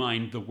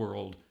remind the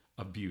world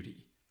of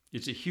beauty.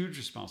 It's a huge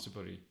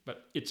responsibility,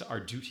 but it's our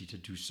duty to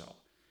do so.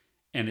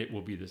 And it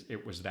will be this.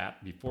 It was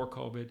that before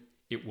COVID.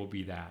 It will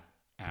be that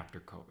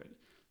after COVID.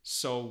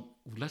 So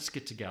let's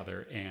get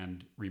together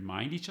and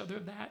remind each other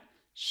of that,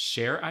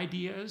 share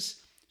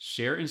ideas,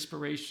 share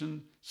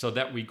inspiration, so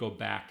that we go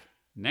back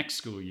next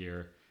school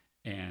year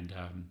and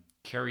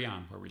carry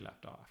on where we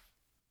left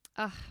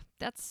off.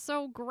 That's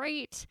so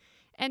great.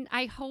 And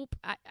I hope,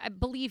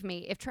 believe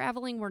me, if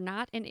traveling were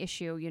not an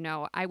issue,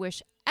 I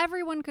wish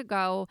everyone could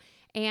go,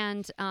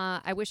 and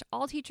I wish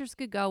all teachers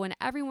could go and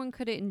everyone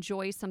could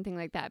enjoy something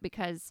like that,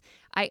 because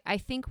I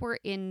think we're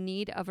in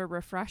need of a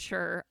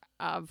refresher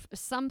of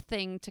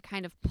something to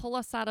kind of pull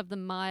us out of the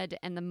mud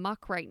and the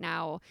muck right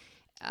now.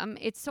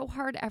 It's so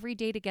hard every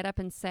day to get up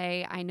and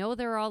say, I know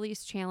there are all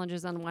these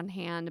challenges on one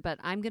hand, but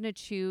I'm going to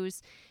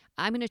choose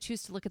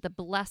to look at the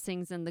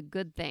blessings and the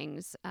good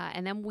things.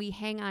 And then we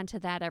hang on to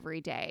that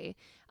every day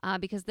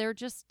because there are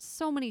just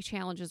so many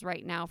challenges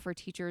right now for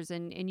teachers,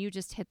 and you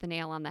just hit the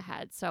nail on the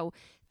head. So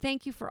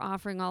thank you for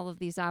offering all of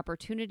these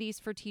opportunities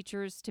for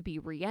teachers to be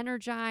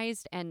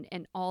re-energized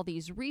and all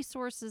these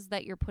resources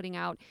that you're putting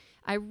out.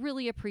 I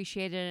really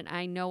appreciate it, and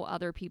I know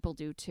other people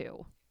do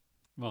too.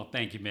 Well,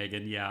 thank you,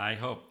 Megan. Yeah, I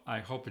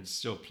hope it's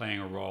still playing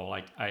a role.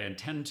 I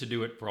intend to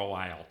do it for a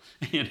while,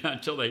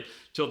 until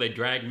they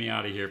drag me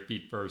out of here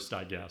feet first,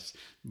 I guess.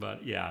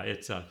 But yeah,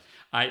 it's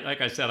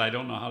like I said, I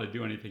don't know how to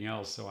do anything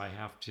else, so I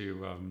have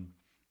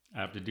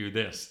to do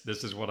this.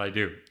 This is what I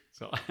do.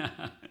 So,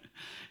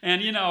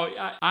 and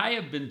I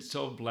have been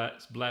so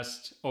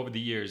blessed over the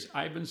years.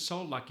 I've been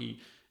so lucky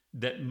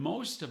that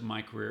most of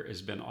my career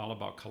has been all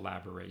about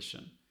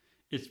collaboration.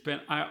 It's been,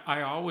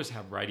 I always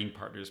have writing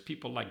partners,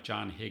 people like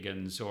John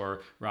Higgins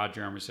or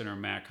Roger Emerson or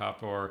Mac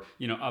Huff or,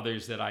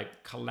 others that I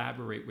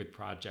collaborate with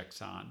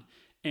projects on.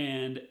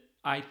 And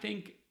I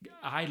think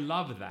I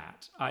love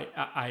that.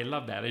 I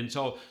love that. And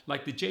so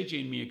like the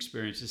JJ and Me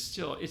experience it's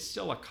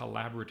still a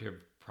collaborative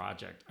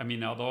project. I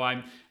mean,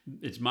 although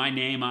it's my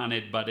name on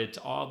it, but it's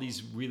all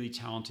these really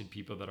talented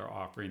people that are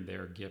offering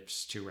their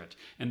gifts to it.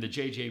 And the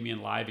JJ and Me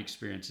and Live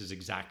experience is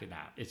exactly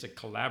that. It's a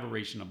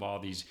collaboration of all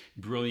these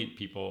brilliant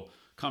people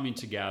coming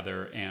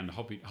together and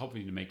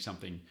hoping to make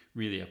something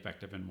really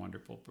effective and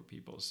wonderful for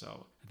people.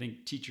 So I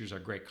think teachers are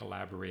great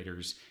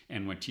collaborators,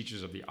 and when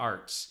teachers of the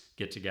arts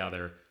get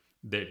together,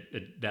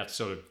 that's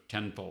sort of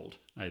tenfold.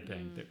 I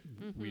think that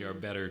we are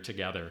better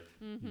together.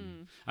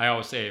 Mm-hmm. I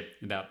always say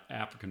that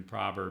African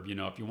proverb,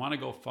 if you want to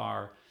go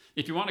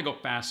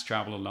fast,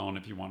 travel alone.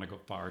 If you want to go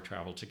far,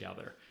 travel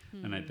together.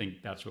 Mm-hmm. And I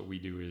think that's what we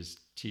do as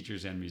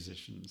teachers and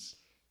musicians.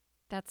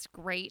 That's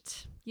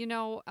great.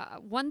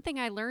 One thing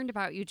I learned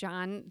about you,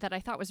 John, that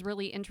I thought was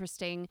really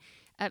interesting,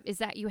 is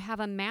that you have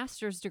a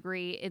master's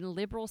degree in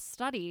liberal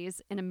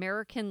studies in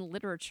American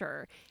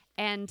literature.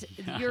 And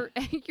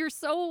you're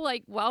so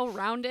like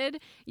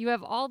well-rounded. You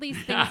have all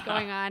these things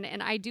going on,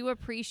 and I do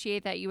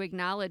appreciate that you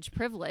acknowledge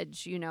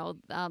privilege.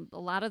 A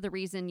lot of the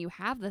reason you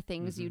have the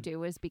things you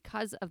do is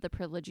because of the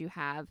privilege you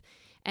have,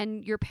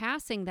 and you're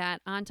passing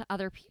that on to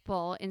other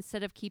people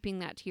instead of keeping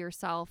that to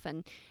yourself.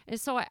 And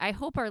so I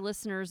hope our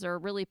listeners are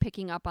really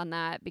picking up on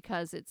that,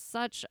 because it's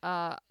such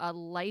a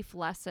life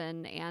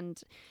lesson.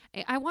 And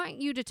I want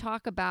you to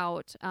talk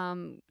about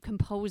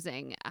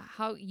composing,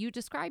 how you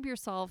describe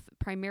yourself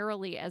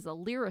primarily as a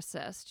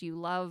lyricist. You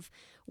love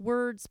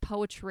words,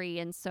 poetry.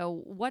 And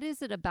so what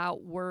is it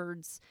about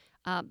words,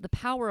 the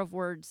power of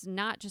words,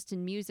 not just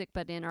in music,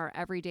 but in our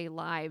everyday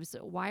lives?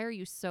 Why are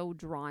you so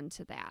drawn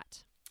to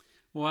that?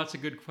 Well, that's a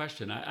good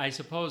question. I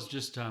suppose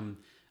just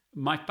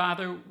my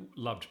father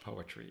loved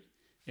poetry.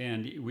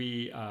 And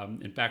we,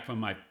 in fact, when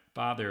my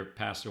father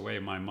passed away,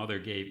 my mother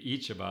gave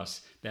each of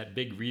us that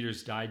big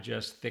Reader's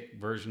Digest thick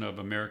version of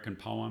American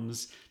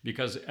poems,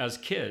 because as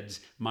kids,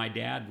 my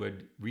dad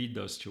would read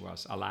those to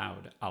us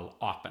aloud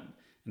often.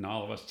 And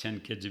all of us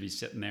 10 kids would be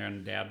sitting there,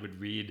 and Dad would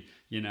read,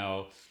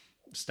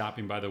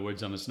 Stopping by the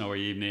Woods on a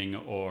Snowy Evening,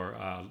 or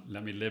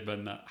Let Me Live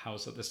in the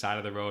House at the Side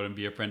of the Road and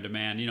Be a Friend to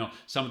Man.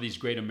 Some of these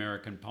great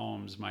American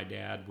poems my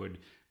dad would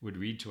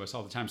read to us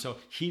all the time. So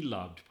he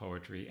loved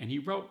poetry, and he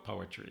wrote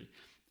poetry.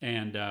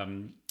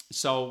 And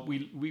so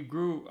we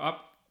grew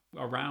up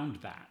around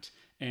that.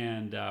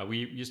 And we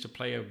used to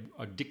play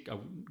a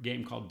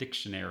game called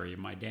Dictionary.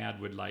 My dad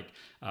would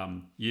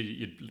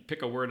you'd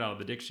pick a word out of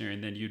the dictionary,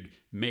 and then you'd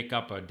make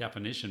up a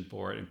definition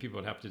for it, and people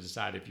would have to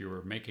decide if you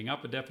were making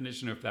up a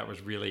definition or if that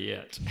was really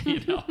it,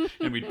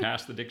 And we'd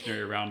pass the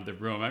dictionary around the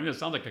room. I mean, it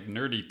sounds like a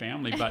nerdy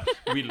family, but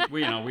we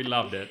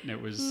loved it, and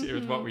it was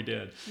what we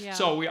did. Yeah.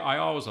 So I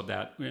always loved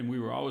that, and we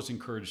were always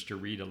encouraged to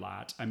read a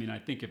lot. I mean, I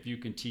think if you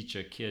can teach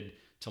a kid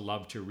to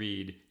love to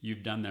read,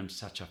 you've done them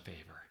such a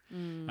favor.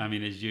 I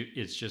mean,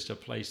 it's just a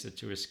place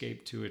to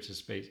escape to.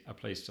 It's a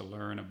place to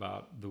learn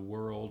about the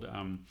world.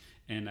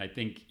 And I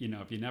think,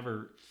 if you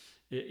never,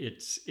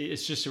 it's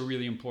just a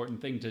really important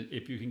thing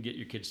if you can get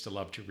your kids to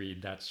love to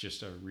read, that's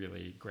just a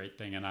really great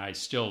thing. And I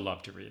still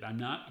love to read. I'm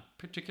not a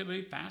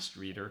particularly fast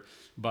reader,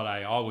 but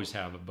I always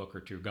have a book or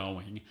two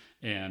going.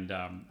 And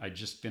I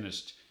just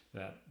finished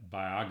that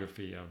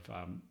biography of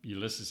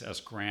Ulysses S.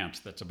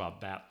 Grant that's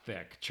about that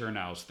thick,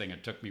 Chernow's thing.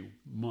 It took me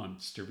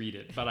months to read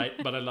it, but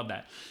I love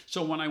that.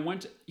 So when I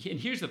went, and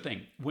here's the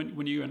thing,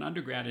 when you're an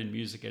undergrad in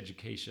music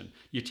education,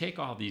 you take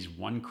all these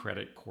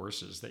 1-credit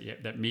courses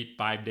that meet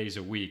 5 days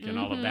a week and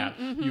all of that.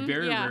 You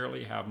very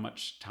rarely have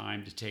much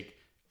time to take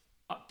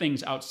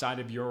things outside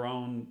of your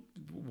own,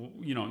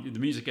 the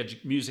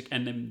music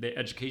and then the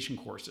education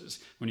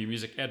courses. When you're a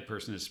music ed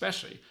person,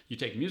 especially, you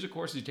take music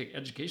courses, you take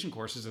education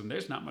courses, and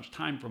there's not much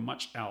time for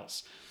much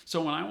else.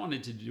 So when I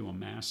wanted to do a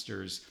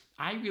master's,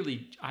 I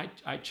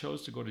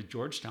chose to go to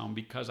Georgetown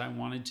because I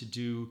wanted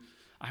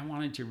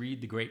to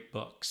read the great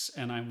books,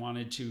 and I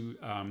wanted to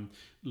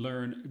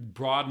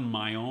broaden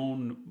my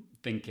own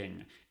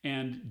thinking.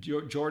 And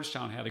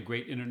Georgetown had a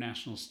great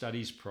international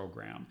studies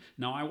program.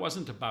 Now, I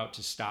wasn't about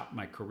to stop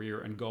my career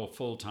and go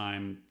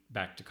full-time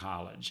back to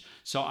college.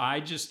 So I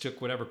just took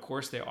whatever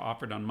course they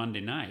offered on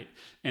Monday night.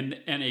 And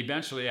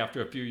eventually,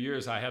 after a few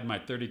years, I had my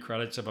 30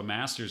 credits of a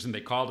master's, and they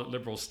called it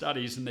liberal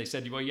studies. And they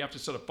said, well, you have to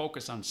sort of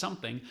focus on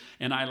something.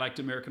 And I liked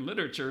American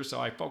literature,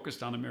 so I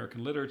focused on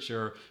American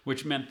literature,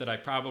 which meant that I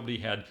probably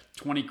had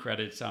 20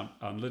 credits on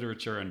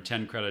literature and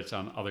 10 credits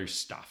on other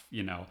stuff,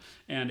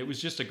 And it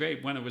was just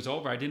when it was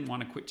over, I didn't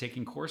want to quit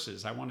taking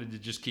courses. I wanted to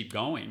just keep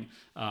going.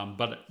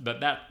 But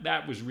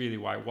that was really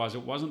why it was.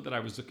 It wasn't that I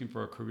was looking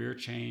for a career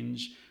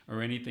change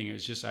or anything. It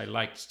was just I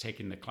liked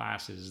taking the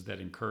classes that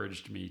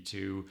encouraged me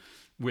to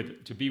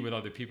be with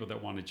other people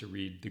that wanted to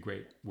read the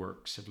great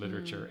works of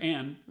literature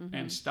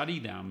and study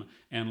them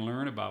and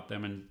learn about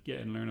them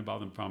and learn about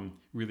them from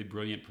really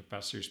brilliant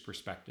professors'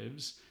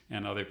 perspectives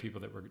and other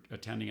people that were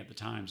attending at the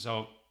time.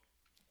 So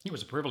it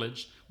was a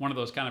privilege, one of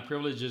those kind of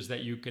privileges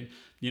that you could,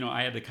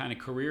 I had the kind of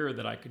career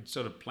that I could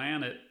sort of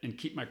plan it and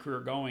keep my career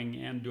going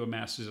and do a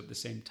master's at the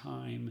same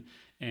time.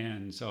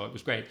 And so it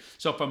was great.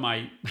 So for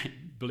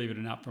believe it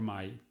or not, for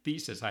my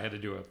thesis, I had to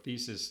do a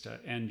thesis to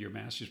end your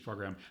master's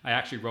program. I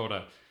actually wrote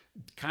a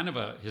kind of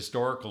a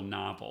historical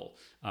novel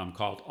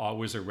called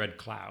Always a Red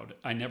Cloud.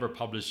 I never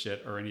published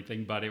it or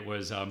anything, but it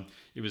was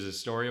a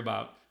story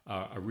about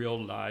a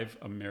real live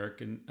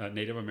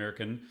Native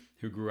American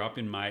who grew up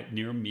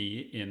near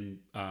me in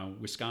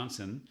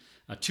Wisconsin.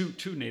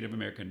 Two Native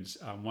Americans.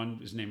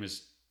 His name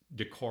is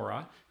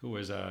Decorah, who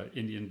was an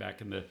Indian back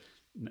in the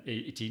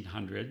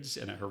 1800s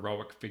and a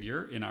heroic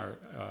figure in our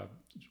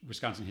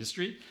Wisconsin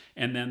history.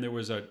 And then there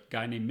was a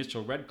guy named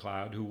Mitchell Red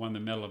Cloud who won the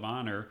Medal of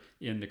Honor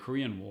in the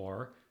Korean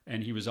War.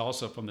 And he was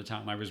also from the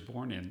town I was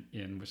born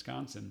in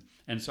Wisconsin.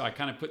 And so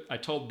I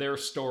told their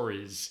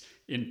stories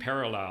in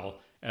parallel.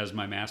 as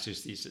my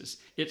master's thesis.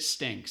 It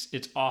stinks.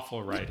 It's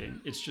awful writing.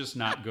 It's just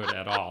not good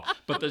at all.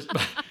 But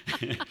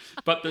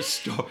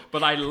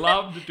but I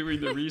loved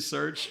doing the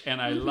research,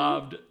 and I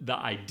loved the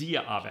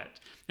idea of it.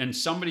 And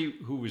somebody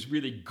who was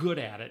really good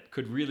at it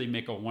could really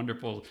make a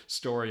wonderful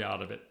story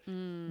out of it.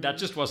 That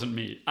just wasn't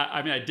me.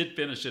 I mean, I did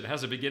finish it. It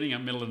has a beginning, a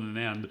middle, and an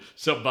end.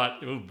 So, but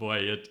oh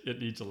boy, it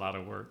needs a lot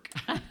of work.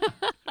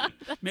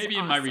 Maybe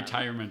in my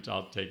retirement,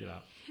 I'll take it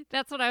up.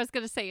 That's what I was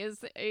going to say,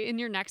 is in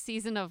your next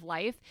season of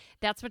life,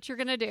 that's what you're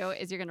going to do,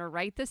 is you're going to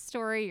write this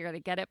story, you're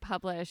going to get it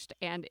published,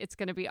 and it's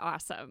going to be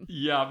awesome.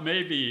 Yeah,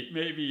 maybe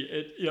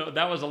it,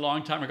 that was a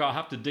long time ago. I'll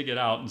have to dig it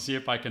out and see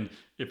if I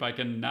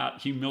can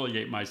not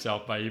humiliate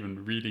myself by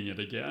even reading it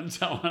again.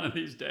 So one of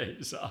these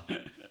days.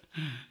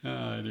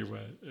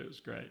 Anyway, it was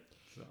great.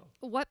 So.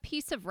 What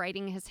piece of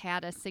writing has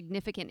had a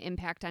significant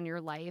impact on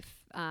your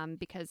life?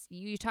 Because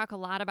you talk a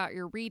lot about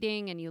your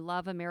reading and you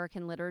love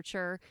American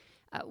literature.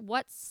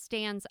 What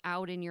stands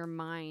out in your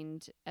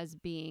mind as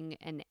being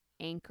an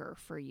anchor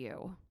for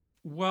you?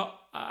 Well,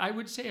 I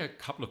would say a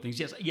couple of things.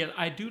 Yes,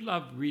 I do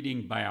love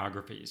reading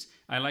biographies.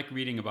 I like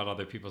reading about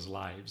other people's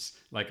lives.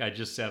 Like I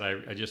just said,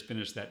 I just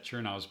finished that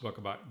Chernow's book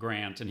about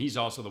Grant, and he's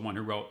also the one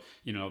who wrote,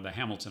 the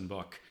Hamilton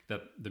book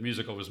that the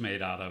musical was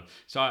made out of.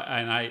 So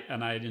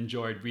I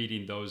enjoyed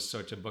reading those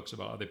sorts of books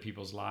about other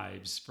people's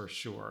lives for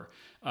sure.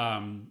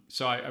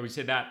 So I would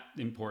say that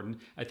important.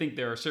 I think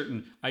there are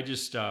certain. I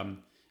just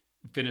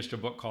finished a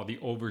book called The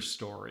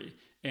Overstory.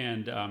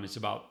 And it's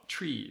about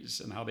trees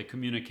and how they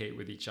communicate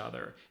with each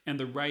other. And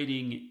the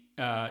writing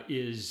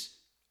is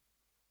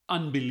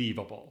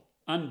unbelievable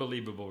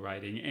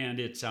writing. And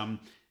it's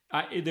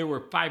there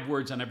were 5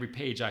 words on every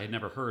page I had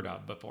never heard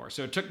of before.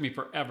 So it took me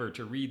forever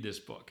to read this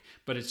book.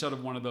 But it's sort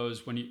of one of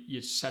those when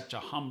it's such a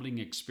humbling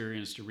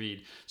experience to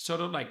read.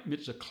 Sort of like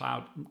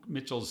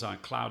Mitchell's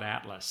Cloud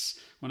Atlas.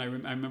 When I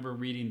remember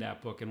reading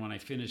that book, and when I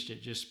finished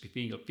it, just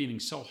feeling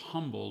so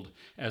humbled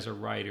as a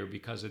writer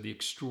because of the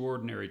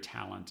extraordinary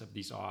talent of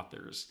these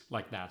authors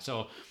like that.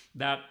 So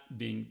that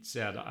being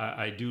said,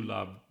 I do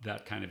love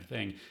that kind of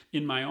thing.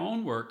 In my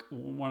own work,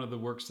 one of the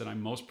works that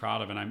I'm most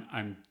proud of, and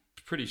I'm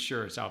pretty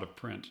sure it's out of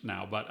print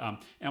now, but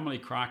Emily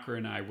Crocker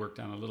and I worked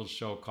on a little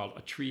show called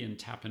A Tree in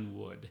Tappan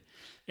Wood.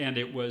 And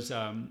it was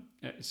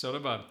sort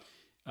of a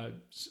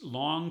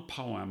long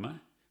poem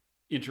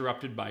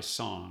interrupted by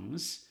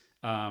songs,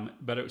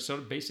 but it was sort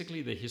of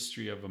basically the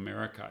history of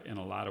America in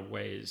a lot of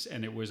ways.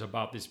 And it was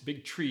about this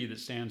big tree that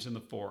stands in the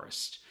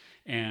forest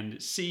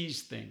and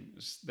sees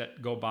things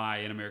that go by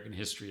in American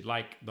history,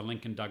 like the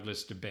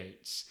Lincoln-Douglas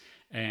debates,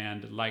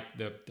 and like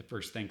the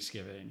first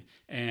Thanksgiving,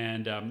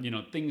 and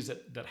things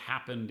that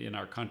happened in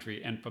our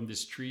country, and from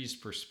this tree's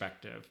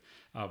perspective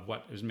of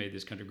what has made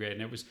this country great.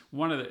 And it was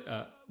one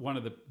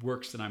of the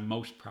works that I'm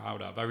most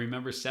proud of. I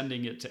remember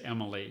sending it to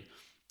Emily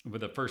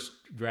with the first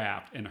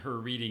draft, and her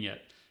reading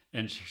it,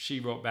 and she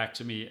wrote back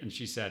to me, and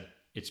she said,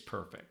 "It's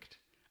perfect."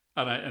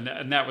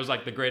 And that was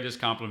like the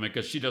greatest compliment,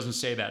 because she doesn't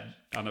say that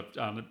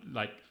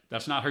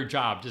that's not her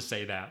job to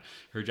say that.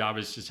 Her job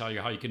is to tell you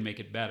how you can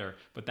make it better.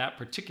 But that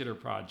particular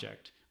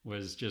project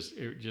was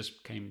it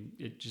just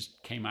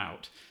came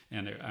out,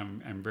 and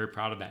I'm very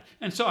proud of that.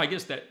 And so I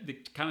guess that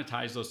it kind of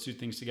ties those two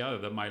things together: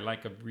 that my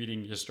like of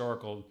reading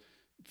historical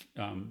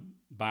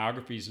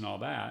biographies and all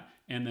that,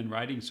 and then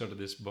writing sort of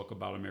this book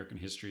about American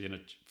history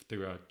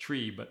through a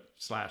tree but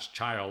 /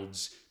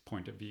 child's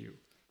point of view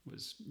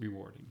was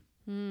rewarding.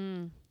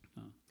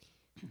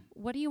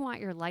 What do you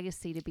want your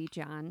legacy to be,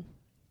 John?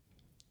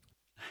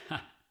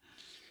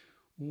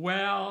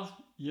 Well,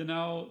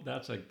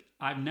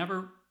 I've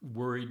never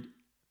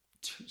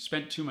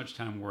spent too much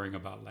time worrying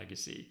about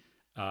legacy.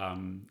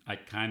 I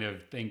kind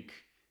of think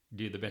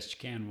do the best you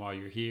can while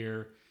you're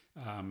here.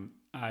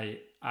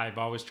 I've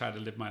always tried to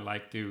live my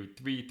life through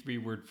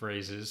three-word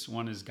phrases.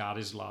 One is God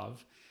is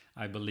love.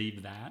 I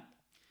believe that.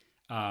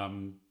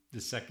 The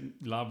second,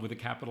 love with a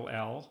capital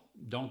L.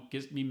 Don't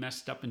get me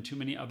messed up in too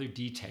many other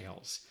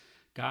details.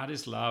 God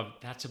is love.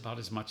 That's about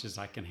as much as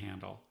I can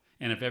handle.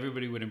 And if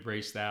everybody would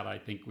embrace that, I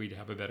think we'd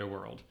have a better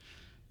world.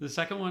 The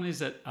second one is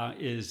that I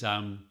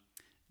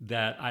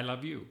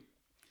love you.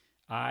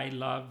 I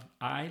love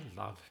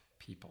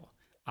people.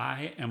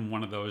 I am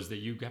one of those that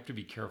you have to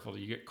be careful that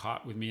you get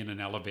caught with me in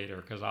an elevator,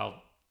 because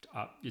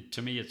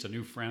to me, it's a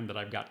new friend that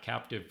I've got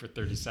captive for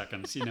 30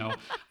 seconds.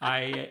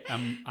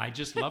 I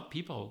just love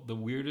people. The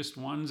weirdest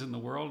ones in the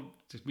world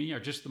to me are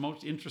just the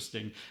most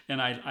interesting.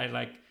 And I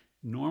like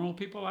normal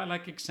people. I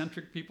like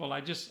eccentric people.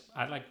 I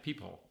like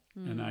people.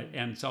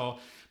 And so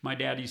my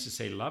dad used to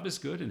say, love is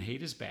good and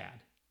hate is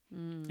bad.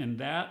 And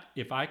that,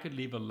 if I could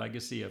leave a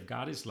legacy of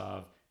God is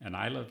love and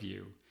I love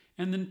you.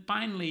 And then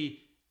finally,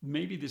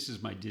 maybe this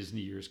is my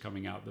Disney years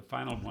coming out. The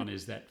final one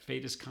is that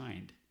fate is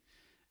kind.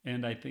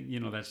 And I think,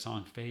 that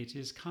song, fate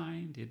is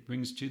kind. It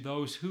brings to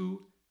those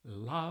who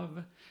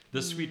love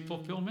the sweet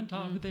fulfillment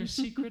of their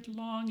secret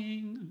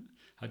longing.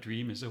 A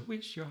dream is a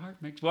wish your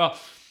heart makes. Well,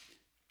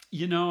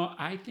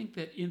 I think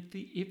that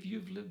if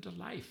you've lived a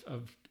life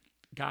of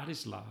God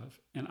is love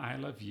and I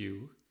love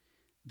you,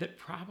 that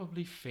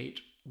probably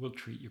fate will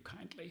treat you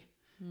kindly.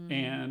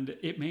 And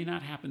it may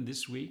not happen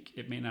this week.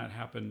 It may not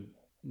happen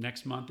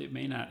next month. It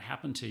may not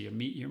happen till you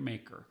meet your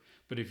maker.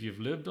 But if you've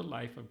lived a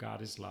life of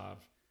God is love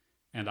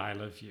and I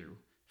love you,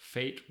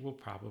 fate will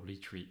probably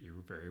treat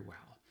you very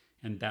well.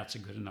 And that's a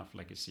good enough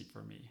legacy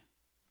for me.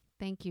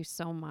 Thank you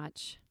so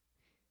much.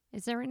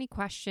 Is there any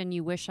question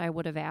you wish I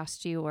would have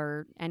asked you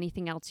or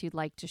anything else you'd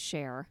like to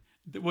share?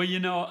 Well,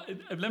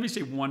 let me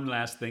say one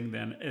last thing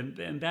then,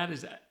 and that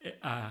is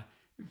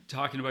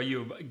talking about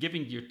you,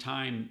 giving your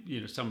time,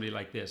 somebody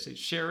like this,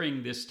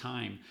 sharing this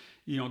time,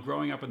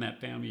 growing up in that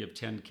family of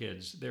 10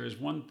 kids, there is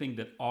one thing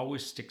that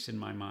always sticks in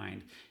my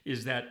mind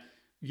is that,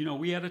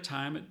 we had a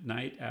time at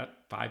night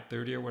at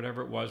 5:30 or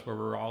whatever it was where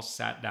we were all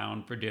sat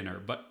down for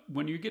dinner. But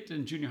when you get to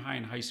junior high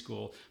and high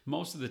school,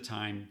 most of the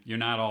time you're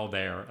not all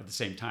there at the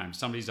same time.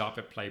 Somebody's off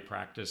at play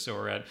practice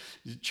or at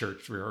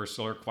church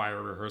rehearsal or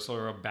choir rehearsal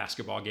or a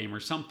basketball game or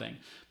something.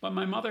 But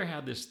my mother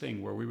had this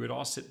thing where we would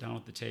all sit down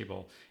at the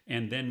table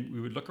and then we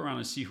would look around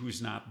and see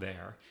who's not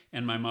there.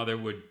 And my mother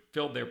would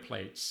fill their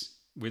plates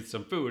with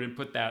some food and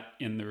put that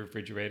in the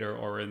refrigerator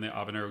or in the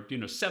oven or,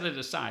 set it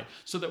aside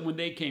so that when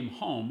they came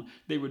home,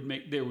 there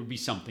would be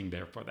something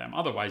there for them.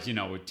 Otherwise,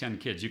 with 10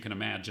 kids, you can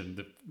imagine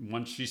that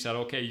once she said,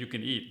 okay, you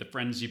can eat, the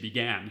frenzy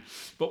began.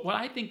 But what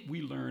I think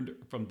we learned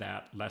from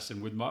that lesson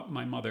with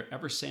my mother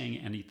ever saying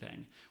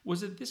anything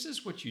was that this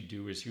is what you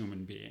do as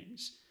human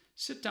beings.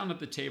 Sit down at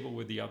the table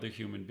with the other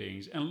human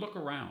beings and look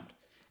around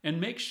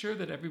and make sure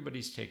that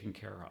everybody's taken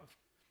care of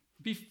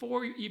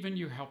before even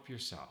you help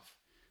yourself.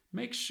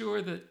 Make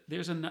sure that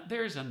there's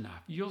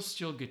enough. You'll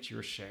still get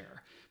your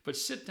share. But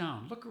sit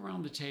down, look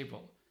around the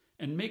table,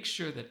 and make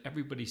sure that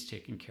everybody's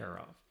taken care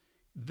of.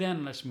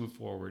 Then let's move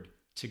forward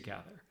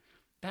together.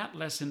 That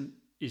lesson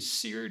is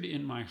seared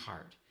in my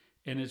heart,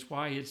 and it's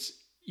why it's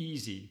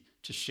easy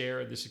to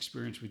share this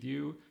experience with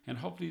you, and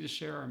hopefully to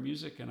share our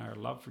music and our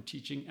love for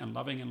teaching and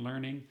loving and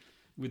learning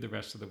with the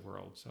rest of the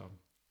world. So,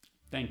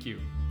 thank you.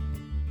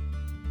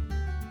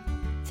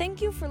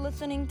 Thank you for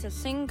listening to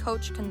Sing,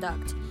 Coach,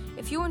 Conduct.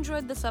 If you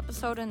enjoyed this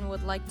episode and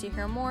would like to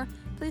hear more,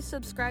 please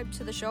subscribe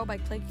to the show by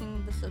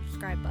clicking the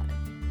subscribe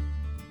button.